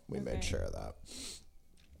still. We made Okay. sure of that.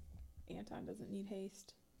 Anton doesn't need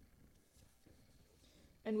haste.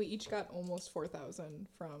 And we each got almost 4,000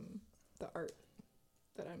 from the art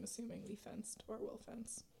that I'm assuming we fenced or will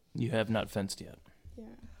fence. You have not fenced yet. Yeah.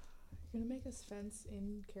 You're gonna make us fence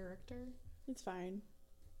in character? It's fine.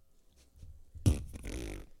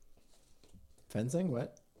 Fencing?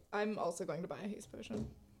 What? I'm also going to buy a haste potion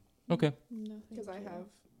Okay. No, because I thank you. have.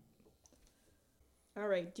 All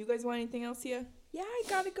right. Do you guys want anything else here? Yeah, I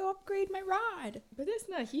gotta go upgrade my rod. But that's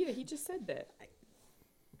not here. He just said that.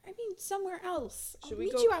 I mean, somewhere else. Should I'll we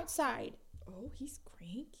meet go- you outside. Oh, he's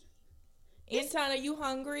cranky. Anton, are you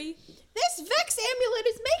hungry? This Vex amulet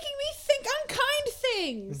is making me think unkind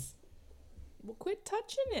things. Well, quit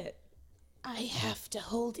touching it. I have to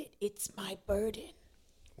hold it. It's my burden.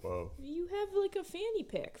 Whoa. You have like a fanny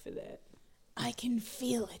pack for that. I can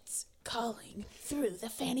feel its calling through the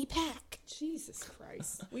fanny pack. Jesus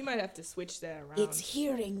Christ. We might have to switch that around. It's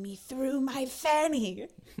hearing me through my fanny.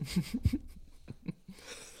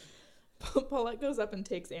 Paulette goes up and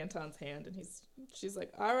takes Anton's hand, and she's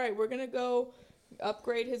like, "All right, we're gonna go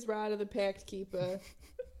upgrade his rod of the Pact Keeper.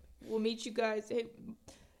 We'll meet you guys. Hey,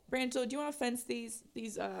 Brangelo, do you want to fence these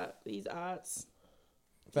arts?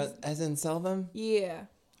 As in sell them? Yeah.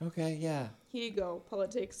 Okay, yeah. Here you go."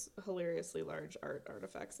 Paulette takes hilariously large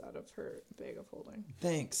artifacts out of her bag of holding.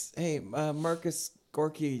 Thanks. Hey, Marcus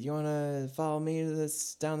Gorky, you want to follow me to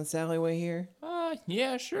down this alleyway here?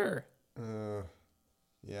 Yeah, sure.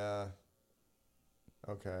 Yeah.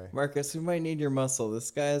 Okay. Marcus, we might need your muscle. This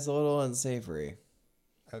guy is a little unsavory.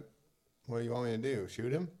 What do you want me to do?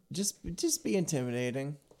 Shoot him? Just be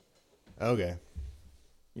intimidating. Okay.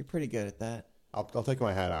 You're pretty good at that. I'll take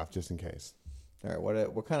my hat off just in case. All right,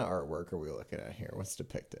 what kind of artwork are we looking at here? What's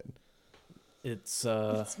depicted? It's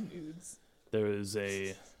It's nudes. there is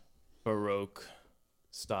a Baroque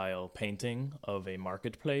style painting of a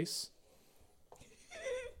marketplace.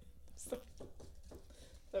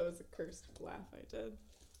 That was a cursed laugh I did.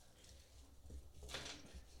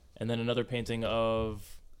 And then another painting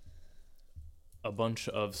of a bunch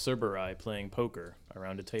of Cerberus playing poker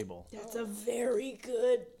around a table. That's a very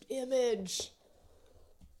good image.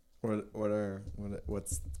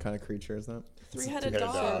 What's kind of creature is that? Three-headed Three-headed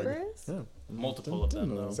dog. dog. Cerberus? Oh, Multiple of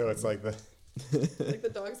them, though. So it's like Like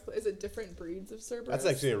the dogs. Is it different breeds of Cerberus? that's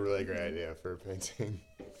actually a really great idea for a painting.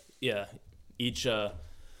 Yeah, each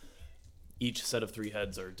set of 3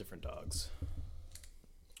 heads are different dogs.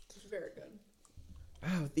 It's very good.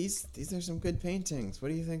 Wow, these are some good paintings. What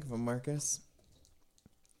do you think of them, Marcus?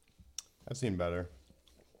 I've seen better.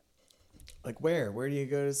 Like where? Where do you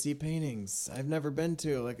go to see paintings? I've never been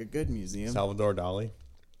to like a good museum. Salvador Dali.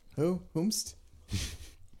 Who? Whomst?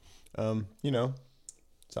 Salvador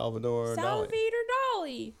Dali. Salvator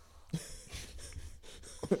Dolly.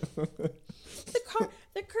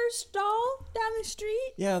 The cursed doll down the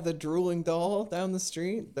street. Yeah, the drooling doll down the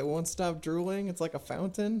street that won't stop drooling. It's like a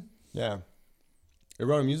fountain. Yeah. He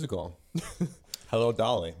wrote a musical. Hello,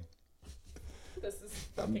 Dolly. This is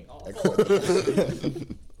fucking awful.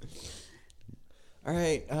 All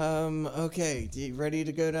right. Okay. You ready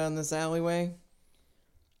to go down this alleyway?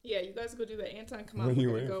 Yeah, you guys go do that. Anton, come What on. are you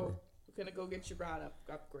We're waiting gonna go get your rod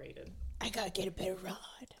upgraded. I gotta get a better rod.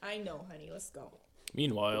 I know, honey. Let's go.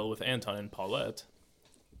 Meanwhile, with Anton and Paulette,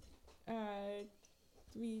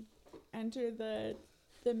 We enter the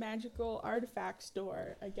magical artifact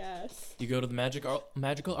store, I guess. you go to the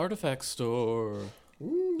magical artifact store.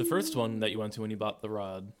 Ooh. The first one that you went to when you bought the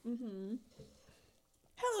rod. Mm-hmm.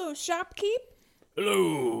 Hello, shopkeep.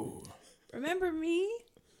 Hello. Remember me?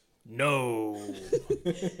 No.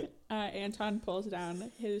 Anton pulls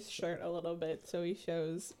down his shirt a little bit so he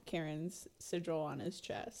shows Karen's sigil on his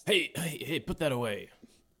chest. Hey, put that away.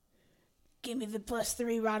 Give me the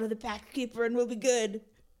 +3 rod of the pack keeper and we'll be good.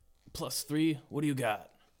 +3, what do you got?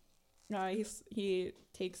 He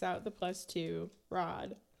takes out the +2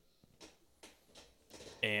 rod.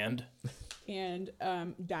 And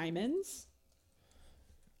diamonds.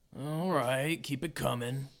 all right, keep it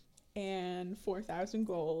coming. And 4,000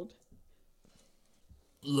 gold.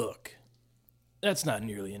 Look, that's not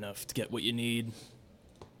nearly enough to get what you need.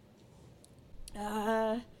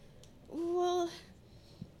 Well,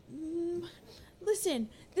 listen,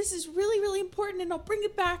 this is really, really important, and I'll bring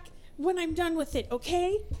it back when I'm done with it,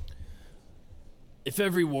 okay? If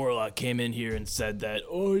every warlock came in here and said that,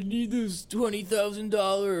 oh, I need this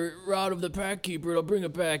 $20,000 rod of the pack keeper, and I'll bring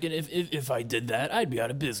it back, and if I did that, I'd be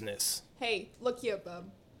out of business. Hey, look here,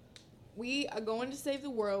 bub. We are going to save the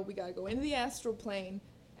world. We gotta go into the astral plane,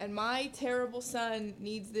 and my terrible son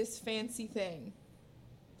needs this fancy thing.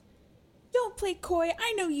 Don't play coy.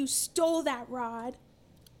 I know you stole that rod.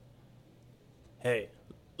 Hey,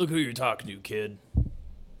 look who you're talking to, kid.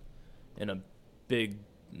 And a big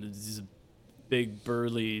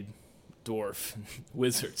burly dwarf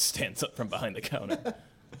wizard stands up from behind the counter.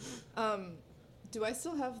 Do I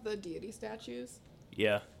still have the deity statues?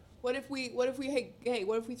 Yeah. What if we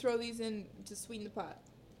throw these in to sweeten the pot?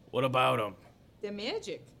 What about them? They're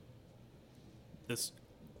magic.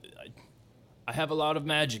 I have a lot of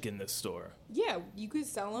magic in this store. Yeah, you could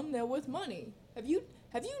sell them. They're worth money. Have you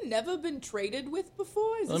never been traded with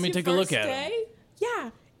before? Is Let this me your take a look first at 'em. day?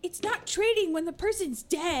 Yeah, it's not trading when the person's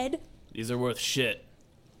dead. These are worth shit.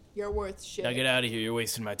 You're worth shit. Now get out of here. You're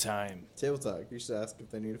wasting my time. Table talk. You should ask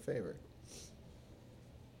if they need a favor.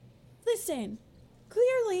 Listen,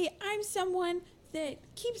 clearly I'm someone that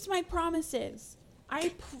keeps my promises. I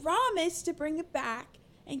promise to bring it back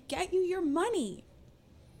and get you your money.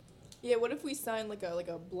 Yeah, what if we sign like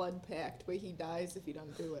a blood pact where he dies if you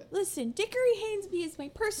don't do it? Listen, Dickory Hainsby is my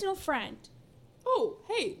personal friend. Oh,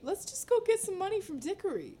 hey, let's just go get some money from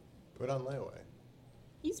Dickory. Put on layaway.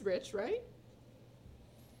 He's rich, right?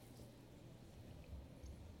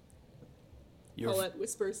 Paulette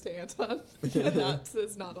whispers to Anton. And that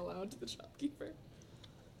says not allowed to the shopkeeper.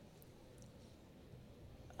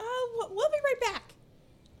 We'll be right back.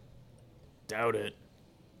 Doubt it.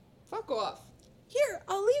 Fuck off. Here,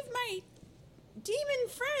 I'll leave my demon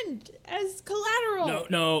friend as collateral.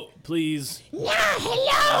 No, please. No,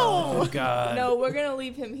 hello! Oh, God. No, we're gonna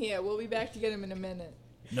leave him here. We'll be back to get him in a minute.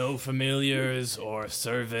 No familiars or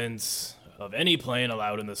servants of any plane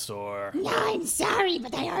allowed in the store. No, I'm sorry,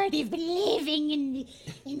 but I already have been living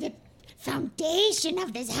in the foundation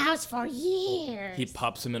of this house for years. He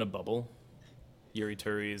pops him in a bubble. Yuri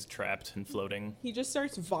Turi is trapped and floating. He just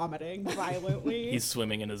starts vomiting violently. He's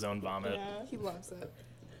swimming in his own vomit. Yeah. He loves it.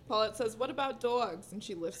 Paulette says, "What about dogs?" And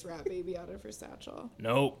she lifts Rat Baby out of her satchel.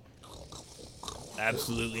 Nope.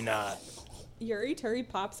 Absolutely not. Yuri Turi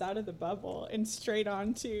pops out of the bubble and straight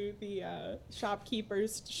onto the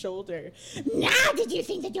shopkeeper's shoulder. Now did you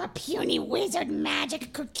think that your puny wizard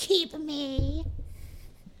magic could keep me?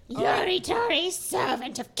 Yuri Tori,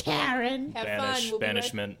 servant of Karen. Have fun. We'll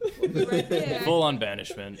Banishment. We'll be right there. Full on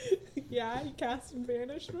banishment. Yeah, he cast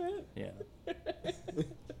banishment. Yeah.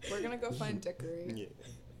 We're gonna go find Dickory. Yeah.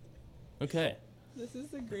 Okay. This is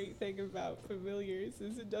the great thing about familiars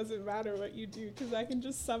is it doesn't matter what you do because I can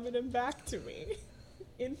just summon him back to me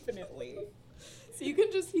infinitely. So you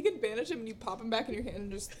can banish him and you pop him back in your hand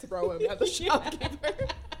and just throw him at the shopkeeper.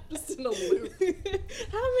 Just in a loop.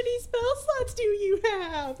 How many spell slots do you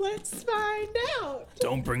have? Let's find out.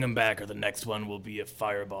 Don't bring him back or the next one will be a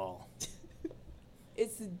fireball.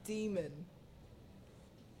 It's a demon.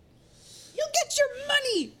 You'll get your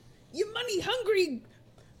money! You money-hungry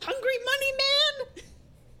money man!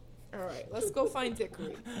 All right, let's go find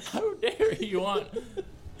Dickory. How dare you want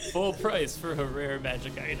full price for a rare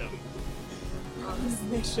magic item? On this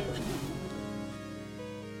Mission.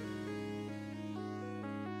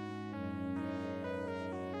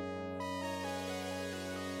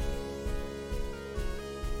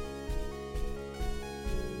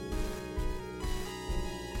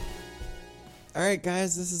 All right,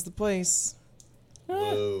 guys, this is the place.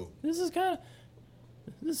 Whoa.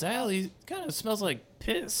 This alley kind of smells like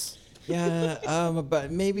piss. Yeah,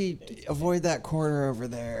 but maybe avoid that corner over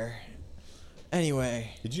there.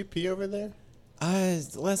 Anyway, Did you pee over there?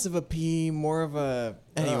 it's less of a pee, more of a.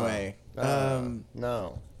 Anyway,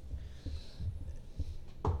 No.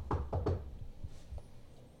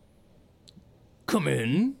 Come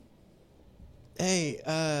in.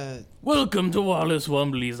 Hey, Welcome to Wallace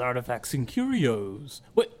Wombley's Artifacts and Curios.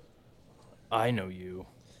 What? I know you.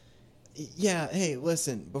 yeah. Hey,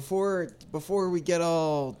 listen. Before we get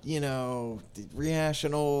all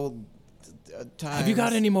rehashing old times. Have you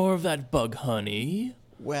got any more of that bug honey?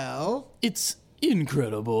 Well, It's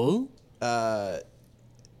incredible. Brangelo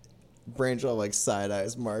like side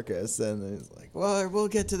eyes Marcus and then he's like, well, we'll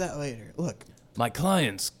get to that later. Look, My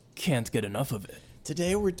clients can't get enough of it.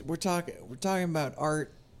 today we're talking about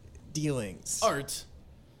art dealings. Art,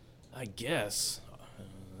 I guess.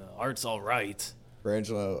 Art's all right.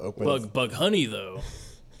 Brangelo opens. Bug honey though.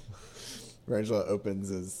 Brangelo opens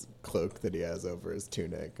his cloak that he has over his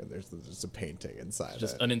tunic, and there's just a painting inside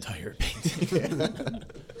Just it. an entire painting.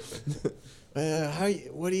 How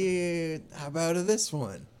about this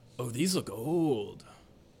one? Oh, these look old.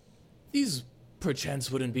 These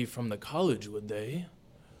perchance wouldn't be from the college, would they?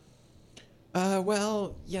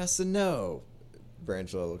 Well, yes and no.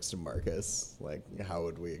 Brangelo looks to Marcus, like, how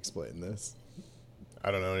would we explain this?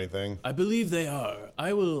 I don't know anything. I believe they are.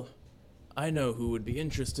 I know who would be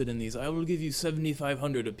interested in these. I will give you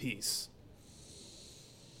 7,500 apiece.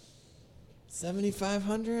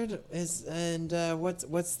 7,500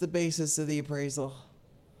 what's the basis of the appraisal?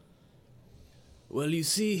 Well, you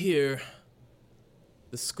see here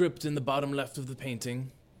the script in the bottom left of the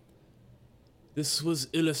painting. This was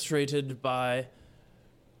illustrated by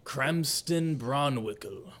Cramston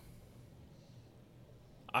Bronwickel.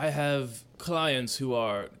 I have clients who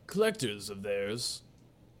are collectors of theirs,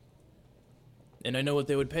 and I know what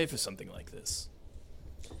they would pay for something like this.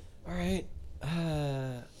 All right.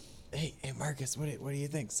 Hey, Marcus, what do you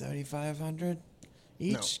think? 7,500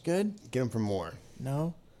 each? No. Good? Get them for more.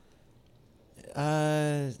 No.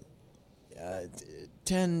 10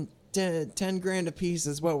 grand a piece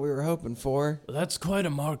is what we were hoping for. Well, that's quite a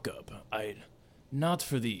markup. Not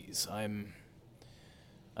for these. I'm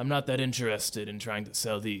not that interested in trying to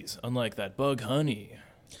sell these. Unlike that bug honey.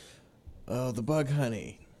 Oh, the bug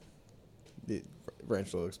honey.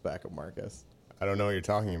 Brangelo looks back at Marcus. I don't know what you're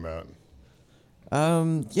talking about.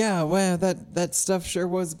 Yeah, well, that stuff sure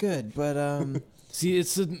was good, but See,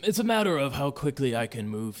 it's a matter of how quickly I can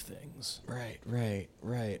move things. Right.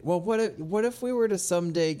 Well, what if we were to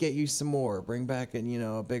someday get you some more, bring back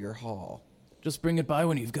a bigger haul? Just bring it by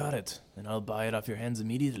when you've got it, and I'll buy it off your hands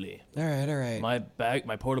immediately. All right.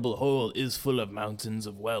 My portable hole is full of mountains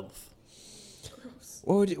of wealth.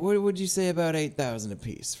 What would you say about 8,000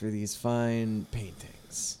 apiece for these fine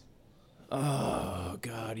paintings? Oh,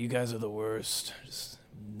 God, you guys are the worst. Just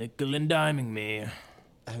nickel and diming me.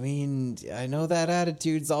 I mean, I know that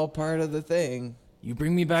attitude's all part of the thing. You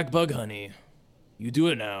bring me back bug honey. You do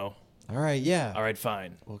it now. All right, yeah. All right,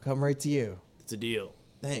 fine. We'll come right to you. It's a deal.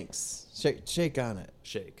 Thanks. Shake on it.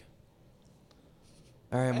 Shake.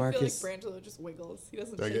 All right, Marcus. I feel like Brangelo just wiggles. He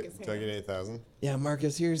doesn't Do I shake his hand. get 8,000? Yeah,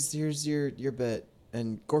 Marcus, here's your bit.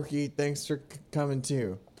 And Gorky, thanks for coming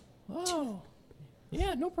too. Oh,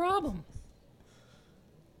 yeah, no problem.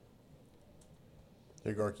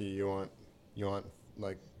 Hey, Gorky, you want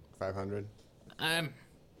like 500?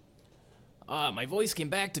 My voice came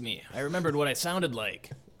back to me. I remembered what I sounded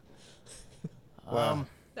like. Wow.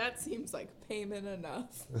 That seems like payment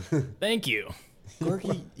enough. Thank you.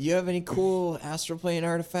 Gorky, you have any cool astral plane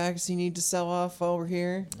artifacts you need to sell off while we're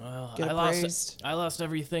here? Well, Get appraised? I lost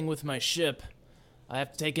everything with my ship. I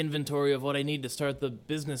have to take inventory of what I need to start the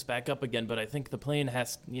business back up again, but I think the plane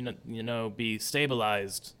has, be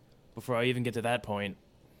stabilized before I even get to that point.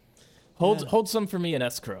 Hold some for me in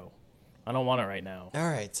escrow. I don't want it right now. All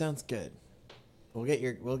right, sounds good. We'll get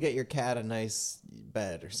your cat a nice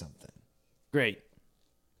bed or something. Great.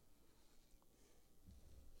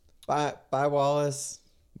 Bye, Wallace.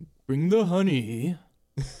 Bring the honey.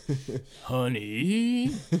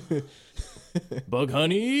 Honey. Bug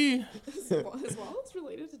honey. Is Wallace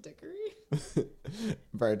related to Dickory?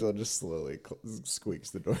 Brangelo just slowly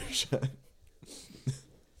squeaks the door shut.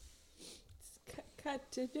 Cut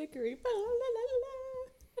to Dickory.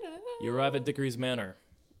 You arrive at Dickory's Manor.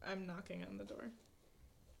 I'm knocking on the door.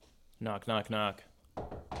 Knock, knock, knock.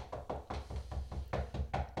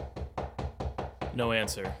 No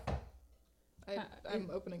answer. I'm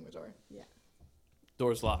opening the door. Yeah.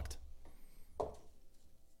 Door's locked.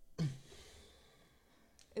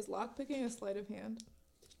 Is lockpicking a sleight of hand?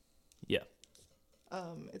 Yeah.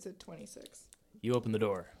 It's a 26. You open the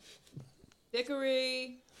door.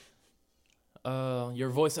 Dickory! Your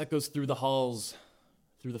voice echoes through the halls,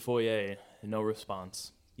 through the foyer. No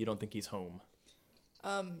response. You don't think he's home.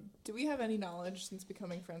 Do we have any knowledge since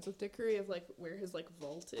becoming friends with Dickory of where his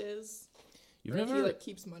vault is? You've or never. if he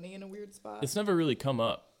keeps money in a weird spot. It's never really come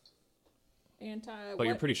up, Anton, but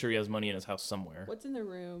you're pretty sure he has money in his house somewhere. What's in the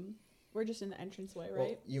room? We're just in the entranceway, Well,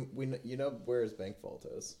 right? you know where his bank vault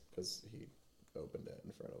is because he opened it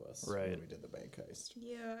in front of us Right. when we did the bank heist.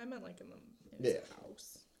 Yeah, I meant in his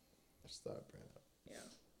house. I just thought I'd bring it up.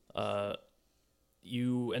 Yeah.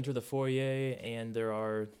 You enter the foyer, and there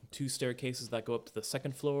are 2 staircases that go up to the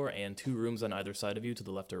 2nd floor, and 2 rooms on either side of you to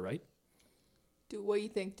the left or right. What do you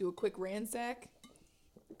think? Do a quick ransack?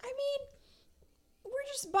 I mean, we're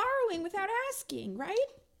just borrowing without asking, right?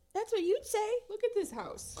 That's what you'd say. Look at this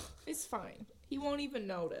house. It's fine. He won't even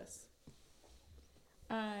notice.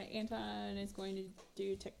 Anton is going to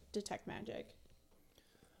do detect magic.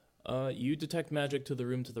 You detect magic to the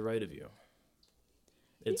room to the right of you.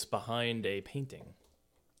 It's behind a painting.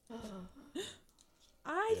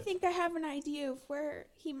 I think I have an idea of where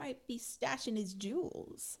he might be stashing his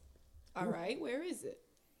jewels. All right, where is it?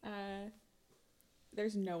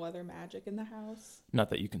 There's no other magic in the house. Not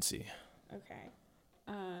that you can see. Okay.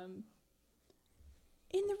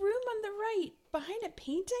 In the room on the right, behind a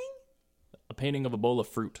painting? A painting of a bowl of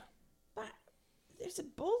fruit. But there's a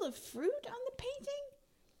bowl of fruit on the painting?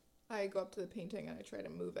 I go up to the painting and I try to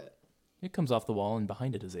move it It comes off the wall, and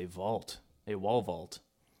behind it is a vault. A wall vault.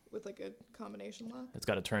 with like a combination lock. It's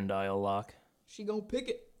got a turn dial lock. She gonna pick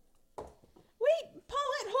it. Wait,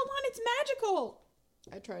 Paulette, hold on, it's magical!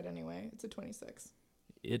 I tried anyway. It's a 26.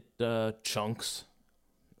 It chunks.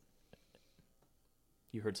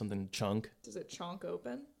 You heard something chunk. Does it chonk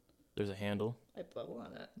open? There's a handle. I bubble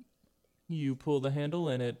on it. You pull the handle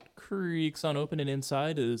and it creaks on open, and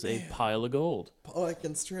inside is a pile of gold. Paul, I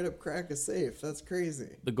can straight up crack a safe. That's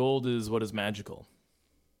crazy. The gold is what is magical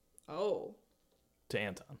Oh, to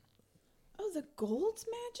Anton. Oh, the gold's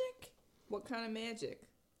magic? what kind of magic?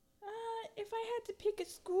 If I had to pick a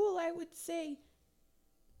school, I would say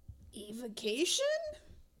evocation?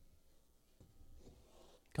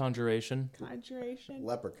 Conjuration. Conjuration.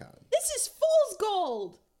 Leprechaun. This is fool's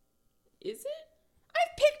gold! Is it?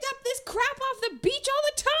 I've picked up this crap off the beach all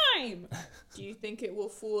the time! Do you think it will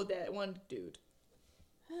fool that one dude?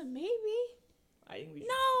 Maybe. I think we should.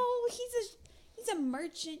 No, he's a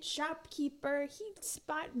merchant shopkeeper. He'd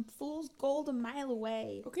spot fool's gold a mile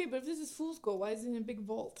away. Okay, but if this is fool's gold, why is it in a big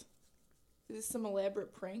vault? Is this some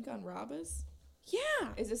elaborate prank on Robbers? Yeah.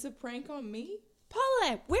 Is this a prank on me?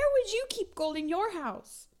 Paulette, where would you keep gold in your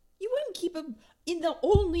house? You wouldn't keep it in the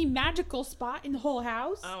only magical spot in the whole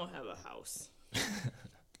house. I don't have a house.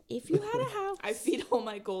 If you had a house. I feed all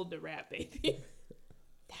my gold to Rat Baby.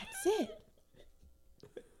 That's it.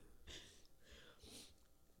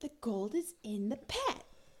 The gold is in the pet.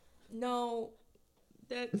 No,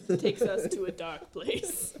 that takes us to a dark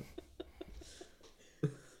place.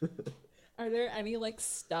 Are there any like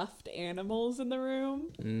stuffed animals in the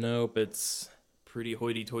room? Nope, it's pretty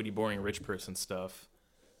hoity-toity, boring rich person stuff.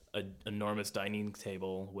 An enormous dining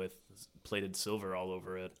table with plated silver all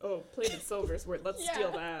over it. Oh, plated silver's worth. Let's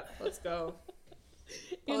steal that. Let's go.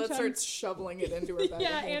 Paulette Anton- starts shoveling it into her bag.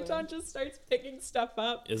 Yeah, Anton just starts picking stuff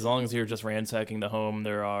up. As long as you're just ransacking the home,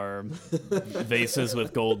 there are vases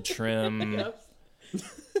with gold trim, Yep.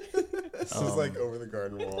 This is like over the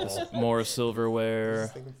garden wall. more silverware,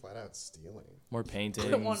 Just thinking flat out stealing. more I want to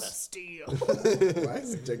paintings. steal. Why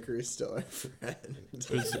is Dickory still our friend?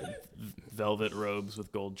 There's velvet robes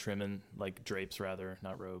with gold trim and like drapes rather,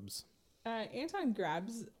 not robes. Anton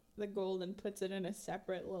grabs the gold and puts it in a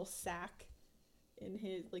separate little sack in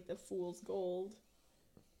his like the fool's gold.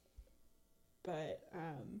 But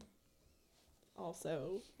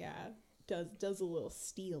also, yeah, does a little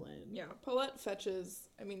stealing. Yeah, Paulette fetches.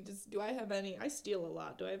 I mean, do I have any? I steal a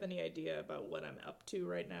lot. Do I have any idea about what I'm up to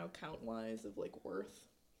right now, count wise, of like worth?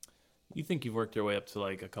 You think you've worked your way up to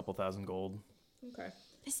like a couple thousand gold. Okay.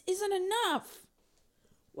 This isn't enough.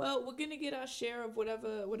 Well, we're gonna get our share of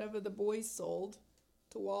whatever the boys sold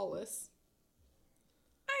to Wallace.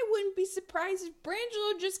 I wouldn't be surprised if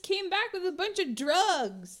Brangelo just came back with a bunch of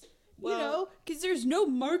drugs. Well- you know, because there's no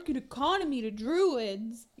market economy to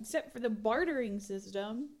druids except for the bartering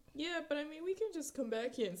system. Yeah, but I mean, we can just come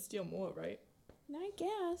back here and steal more, right? I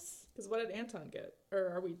guess. Because what did Anton get? Or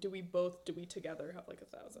are we? Do we together have like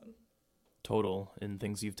 1,000? Total in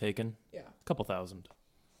things you've taken? Yeah. A couple thousand.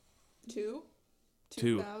 2?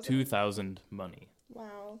 2,000 2,000 money.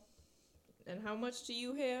 Wow. And how much do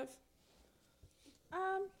you have?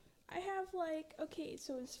 I have like, okay,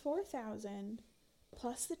 so it's 4,000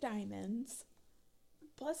 plus the diamonds.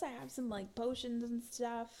 Plus I have some like potions and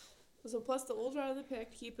stuff. So plus the older out of the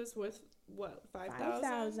pack to keep us with what, 5,000?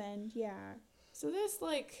 5,000, yeah. So that's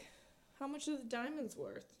like, how much are the diamonds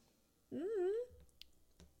worth?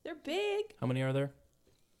 They're big. How many are there?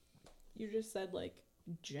 You just said like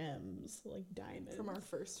gems, like diamonds. From our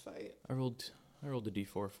first fight. I rolled a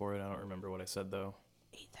d4 for it. I don't remember what I said though.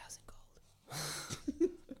 8,000 gold.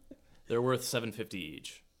 They're worth 750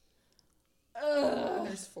 each. And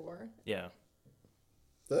there's 4. Yeah.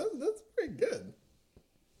 That's pretty good.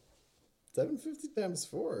 750 times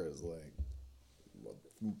 4 is like what,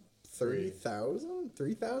 30,000?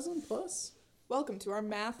 3,000 plus? Welcome to our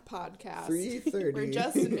math podcast. 330. Where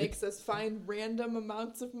Justin makes us find random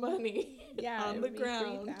amounts of money Yeah, on it the would be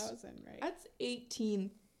ground. 3,000, right? That's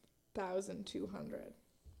 18,200.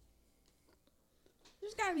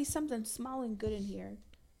 There's gotta be something small and good in here.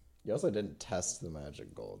 You also didn't test the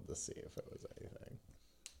magic gold to see if it was anything.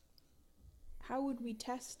 How would we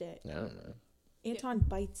test it? I don't know. Anton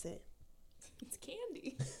bites it. It's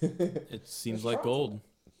candy. It seems like gold.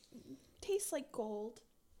 Tastes like gold.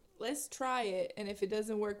 Let's try it, and if it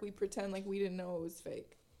doesn't work, we pretend like we didn't know it was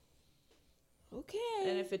fake. Okay.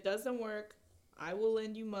 And if it doesn't work, I will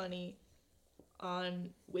lend you money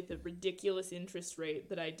with a ridiculous interest rate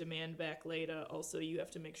that I demand back later. Also, you have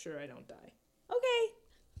to make sure I don't die. Okay.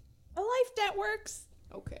 A life debt works.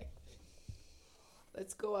 Okay.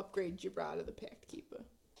 Let's go upgrade Gibraltar, the Pact Keeper.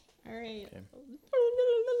 All right. Okay.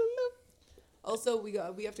 Also, we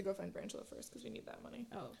have to go find Brangelo first because we need that money.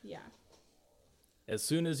 Oh, yeah. As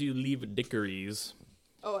soon as you leave Dickory's,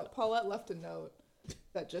 Oh, Paulette left a note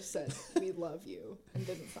that just said, "We love you," and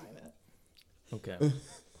didn't sign it. okay.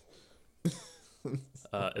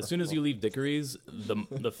 As soon as you leave Dickory's,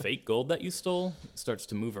 the fake gold that you stole starts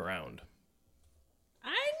to move around, I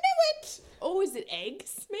knew it! Oh, is it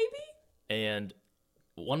eggs, maybe? and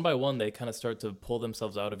one by one they kind of start to pull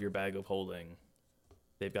themselves out of your bag of holding.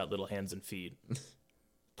 They've got little hands and feet,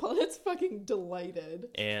 Paulette's fucking delighted.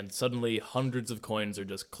 and suddenly hundreds of coins are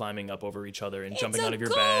just climbing up over each other and jumping out of your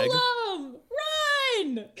bag.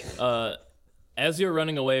 Run! As you're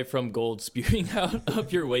running away from gold spewing out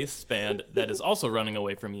of your waistband that is also running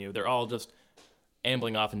away from you, they're all just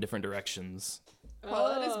ambling off in different directions.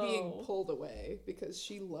 Paulette is being pulled away because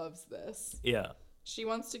she loves this. Yeah. She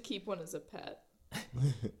wants to keep one as a pet.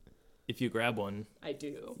 If you grab one, I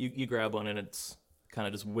do. you grab one and it's kind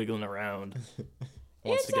of just wiggling around.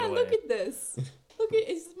 Wants to get Anton, away. look at this. Look at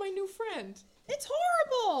this is my new friend. It's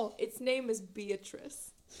horrible. Its name is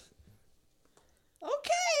Beatrice.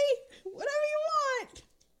 Okay. Whatever you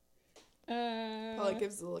want. Paulette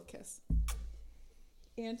gives a little kiss.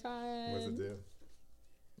 Anton. What's it do?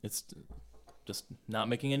 It's just not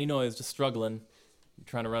making any noise, just struggling,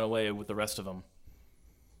 trying to run away with the rest of them.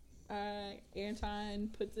 Anton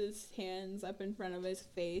puts his hands up in front of his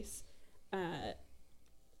face,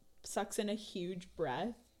 sucks in a huge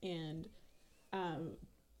breath, and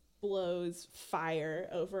blows fire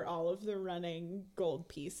over all of the running gold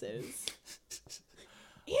pieces.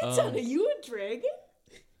 Anton, are you a dragon?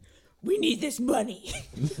 We need this money.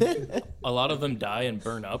 A lot of them die and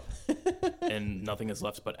burn up, and nothing is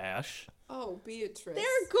left but ash. Oh, Beatrice.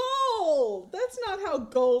 They're gold! That's not how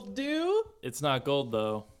gold do! It's not gold,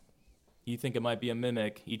 though. You think it might be a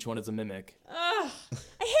mimic. Each one is a mimic. Ugh.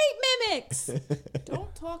 I hate mimics.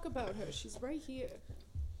 Don't talk about her. She's right here.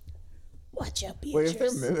 Watch out, Beatrice. Wait, if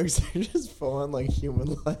they're mimics, they're just full on like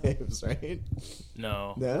human lives, right?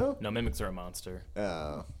 No. No? No, mimics are a monster.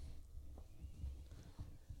 Oh.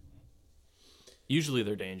 Usually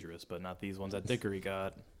they're dangerous, but not these ones that Dickory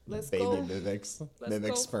got. Let's Baby go. mimics. Let's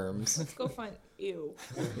Mimic go. sperms. Let's go find. Ew.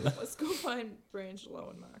 Let's go find Brangelo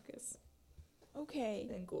and Marcus. Okay.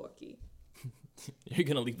 And Gorky. You're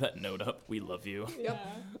gonna leave that note up. We love you. Yep.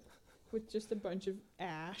 Yeah. With just a bunch of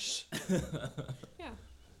ash. Yeah.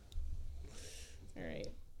 Alright.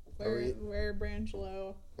 Are we- Where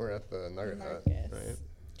Brangelo? We're at the Nugget Hut, Marcus.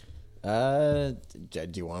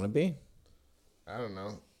 right? Do you want to be? I don't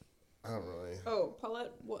know. I don't really. Oh,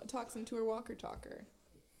 Paulette talks into her walker talker.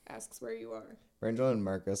 Asks where you are. Brangelo and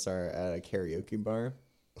Marcus are at a karaoke bar.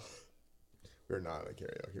 We're not at a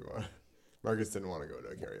karaoke bar. Marcus didn't want to go to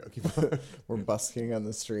a karaoke bar. We're busking on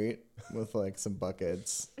the street with like some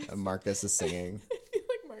buckets, and Marcus is singing. I feel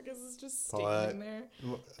like Marcus is just standing Paulette. there.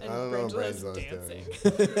 I And don't know what Brangelo's Brangelo's dancing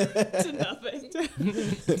doing. to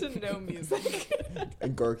nothing. to no music.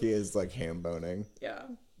 And Gorky is like ham boning. Yeah.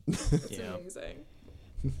 It's Yeah. amazing.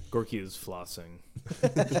 Gorky is flossing.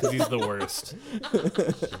 Because he's the worst.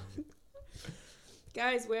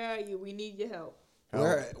 Guys, where are you? We need your help.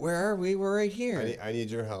 Where are we? We're right here. I need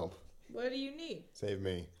your help. What do you need? Save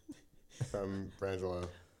me from Brangelo.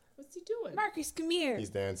 What's he doing? Marcus, come here. He's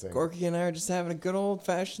dancing. Gorky and I are just having a good old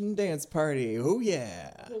fashioned dance party. Oh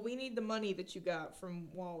yeah. Well, we need the money that you got from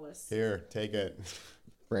Wallace. Here, take it.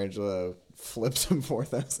 Brangelo flips him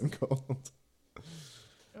 4,000 gold.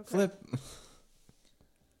 Okay. Flip.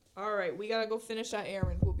 All right, we gotta go finish our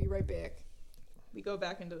errand. We'll be right back. We go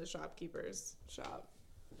back into the shopkeeper's shop.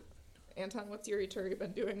 Anton, what's Yuri Turi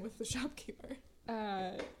been doing with the shopkeeper?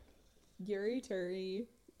 Yuri Turi.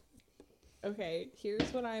 Okay,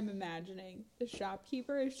 here's what I'm imagining. The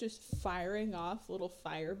shopkeeper is just firing off little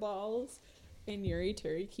fireballs, and Yuri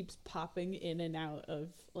Turi keeps popping in and out of,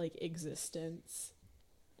 like, existence.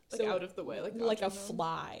 Like out of the way, like a dodging them?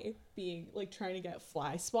 fly being, like, trying to get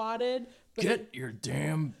fly swatted. But Get your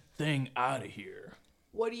damn thing out of here.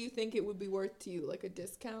 What do you think it would be worth to you? Like a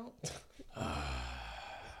discount?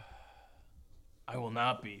 I will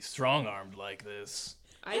not be strong-armed like this.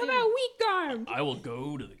 I How didn't- about weak arm? I will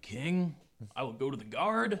go to the king I will go to the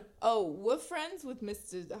guard. Oh, we're friends with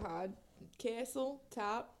Mr. Hardcastle,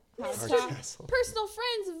 Top. Hardcastle. Personal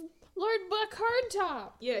friends of Lord Buck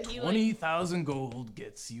Hardtop. Yeah, he 20,000 gold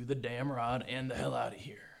gets you the damn rod and the hell out of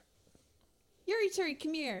here. Yuri,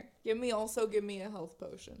 come here. give me a health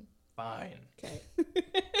potion. Fine. Okay.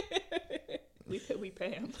 we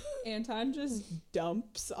pay him. Anton just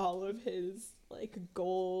dumps all of his like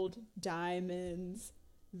gold, diamonds,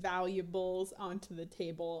 valuables onto the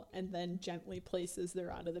table and then gently places the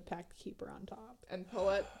rod of the pack keeper on top. And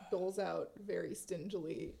Paulette doles out very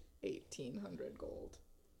stingily 1,800 gold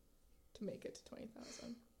to make it to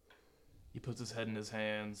 20,000. He puts his head in his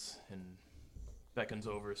hands and beckons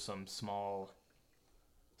over some small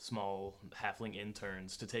halfling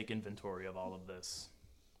interns to take inventory of all of this.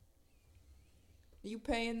 You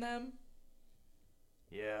paying them?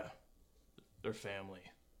 Yeah, they're family.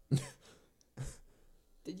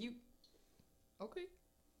 Did you? Okay.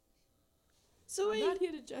 So I'm not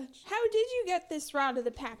here to judge. how did you get this rod of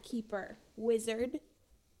the pack keeper, wizard?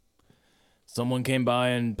 Someone came by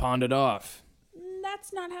and pawned it off.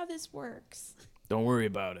 That's not how this works. Don't worry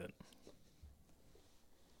about it.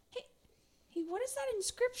 Hey, what does that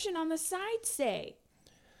inscription on the side say?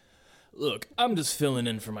 Look, I'm just filling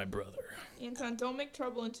in for my brother. Anton, don't make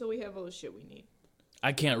trouble until we have all the shit we need.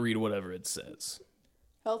 I can't read whatever it says.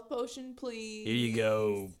 Health potion, please. Here you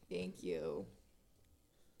go. Thank you.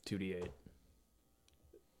 2d8.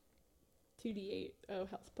 2d8. Oh,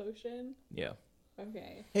 health potion. Yeah.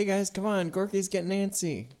 Okay. Hey guys, come on. Gorky's getting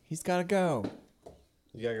antsy. He's gotta go.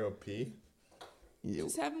 You gotta go pee?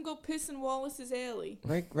 Just have him go piss in Wallace's alley.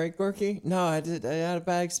 Right, Gorky? No, I had a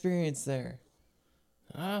bad experience there.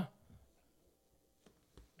 I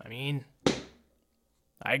mean,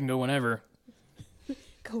 I can go whenever.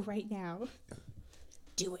 Go right now.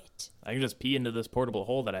 Do it. I can just pee into this portable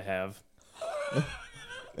hole that I have.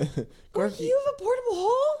 Gorky, You have a portable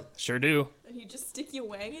hole? Sure do. And you just stick your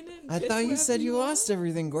wang in it? And I piss thought you wherever said you want? lost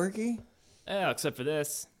everything, Gorky. Oh, except for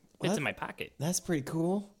this. It's What? in my pocket. That's pretty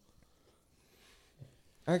cool.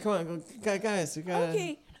 All right, come on, guys. We gotta.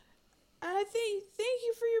 Okay. Thank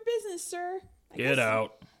you for your business, sir. I Get guess-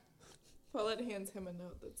 out. Paulette hands him a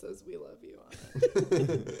note that says "We love you" on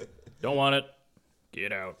it. Don't want it.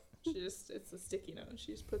 Get out. It's a sticky note.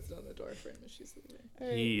 She just puts it on the door frame as she's leaving. All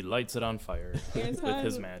right. He lights it on fire with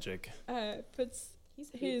his magic. Puts He's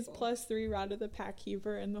his hateful. +3 rod of the pack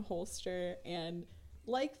keeper in the holster, and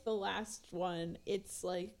like the last one, it's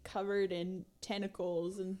like covered in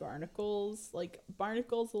tentacles and barnacles, like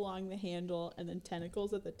barnacles along the handle and then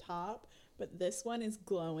tentacles at the top. But this one is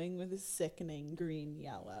glowing with a sickening green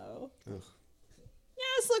yellow. Ugh. Yeah,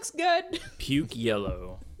 this looks good. Puke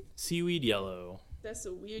yellow. Seaweed yellow. That's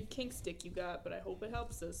a weird kink stick you got, but I hope it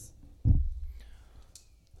helps us.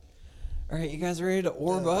 All right, you guys ready to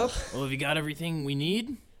orb up? Well, have you got everything we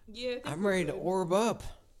need? Yeah, I think I'm we're ready to good. orb up.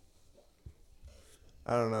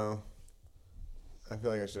 I don't know. I feel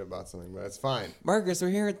like I should have bought something, but it's fine. Marcus, we're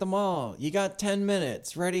here at the mall. You got 10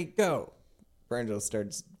 minutes. Ready, go. Brangelo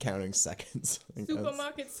starts counting seconds.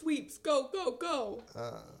 Supermarket sweeps. Go, go, go.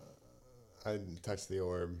 I didn't touch the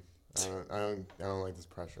orb. I don't like this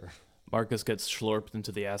pressure. Marcus gets slurped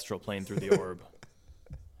into the astral plane through the orb.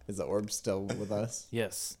 Is the orb still with us?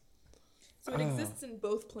 Yes. So it exists in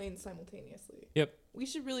both planes simultaneously. Yep. We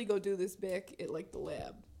should really go do this back at like the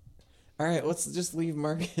lab. All right, let's just leave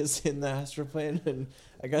Marcus in the astral plane, and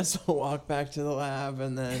I guess we'll walk back to the lab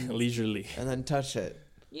and Leisurely. then touch it.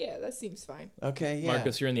 Yeah, that seems fine. Okay, yeah.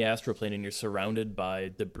 Marcus, you're in the astral plane and you're surrounded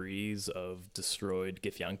by debris of destroyed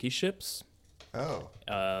Githyanki ships. Oh.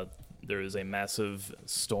 There is a massive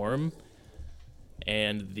storm,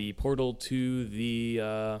 and the portal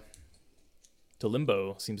to to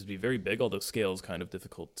Limbo seems to be very big, although scale is kind of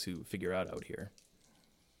difficult to figure out here.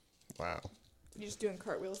 Wow. You just doing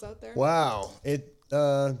cartwheels out there? Wow.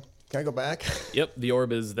 Can I go back? Yep, the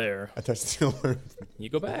orb is there. I touched the orb. You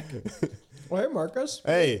go back. Well, hey, Marcus.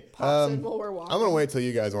 Hey, Pops in while we're walking. I'm gonna wait till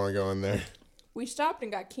you guys want to go in there. We stopped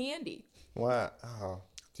and got candy. What? Oh.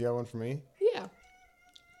 Do you have one for me? Yeah.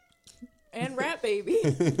 And Rat Baby.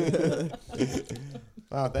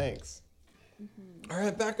 Wow, thanks. All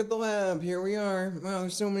right, back at the lab. Here we are. Wow,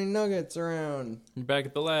 there's so many nuggets around. You're back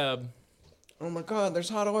at the lab. Oh my God, there's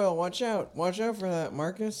hot oil. Watch out. Watch out for that,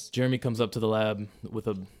 Marcus. Jeremy comes up to the lab with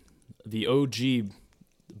the OG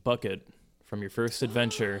bucket from your first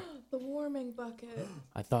adventure. The warming bucket.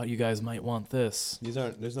 I thought you guys might want this.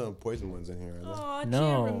 There's no poison ones in here, are there? Aw,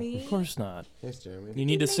 No, Jeremy. of course not. Yes, Jeremy. You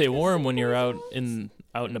need to stay warm when you're out and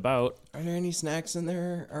about. Are there any snacks in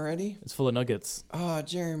there already? It's full of nuggets. Ah,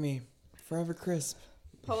 Jeremy. Forever crisp.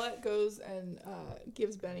 Paulette goes and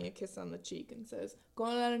gives Benny a kiss on the cheek and says,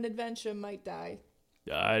 "Going on an adventure, might die.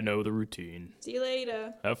 I know the routine. See you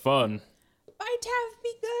later. Have fun. Bye, Tav.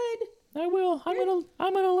 Be good. I will.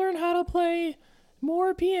 I'm gonna learn how to play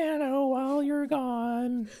more piano while you're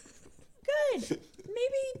gone. Good.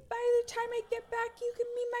 Maybe by the time I get back, you can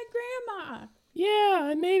meet my grandma.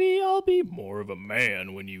 Yeah, and maybe I'll be more of a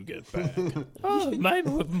man when you get back. Oh, my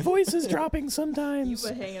voice is dropping You've sometimes.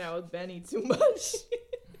 been hanging out with Benny too much."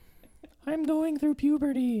 I'm going through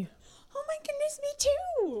puberty. Oh my goodness, me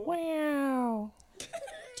too. Wow.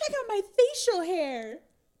 Check out my facial hair.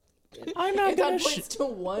 I'm not Anton gonna. points to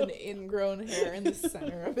one ingrown hair in the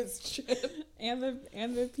center of his chin. And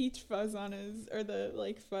the peach fuzz on his, or the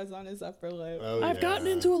like fuzz on his upper lip. Oh, I've gotten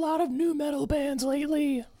into a lot of new metal bands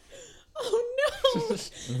lately. Oh no! I'm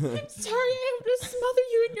sorry, I have to smother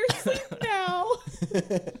you in your sleep now.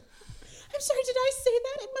 I'm sorry, did I say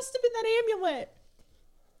that? It must have been that amulet.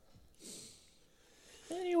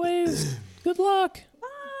 Anyways, good luck.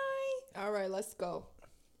 Bye. All right, let's go.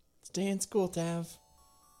 Stay in school, Tav.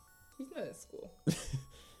 He's not at school.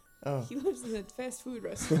 Oh. He lives in a fast food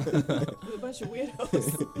restaurant with a bunch of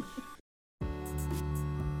weirdos.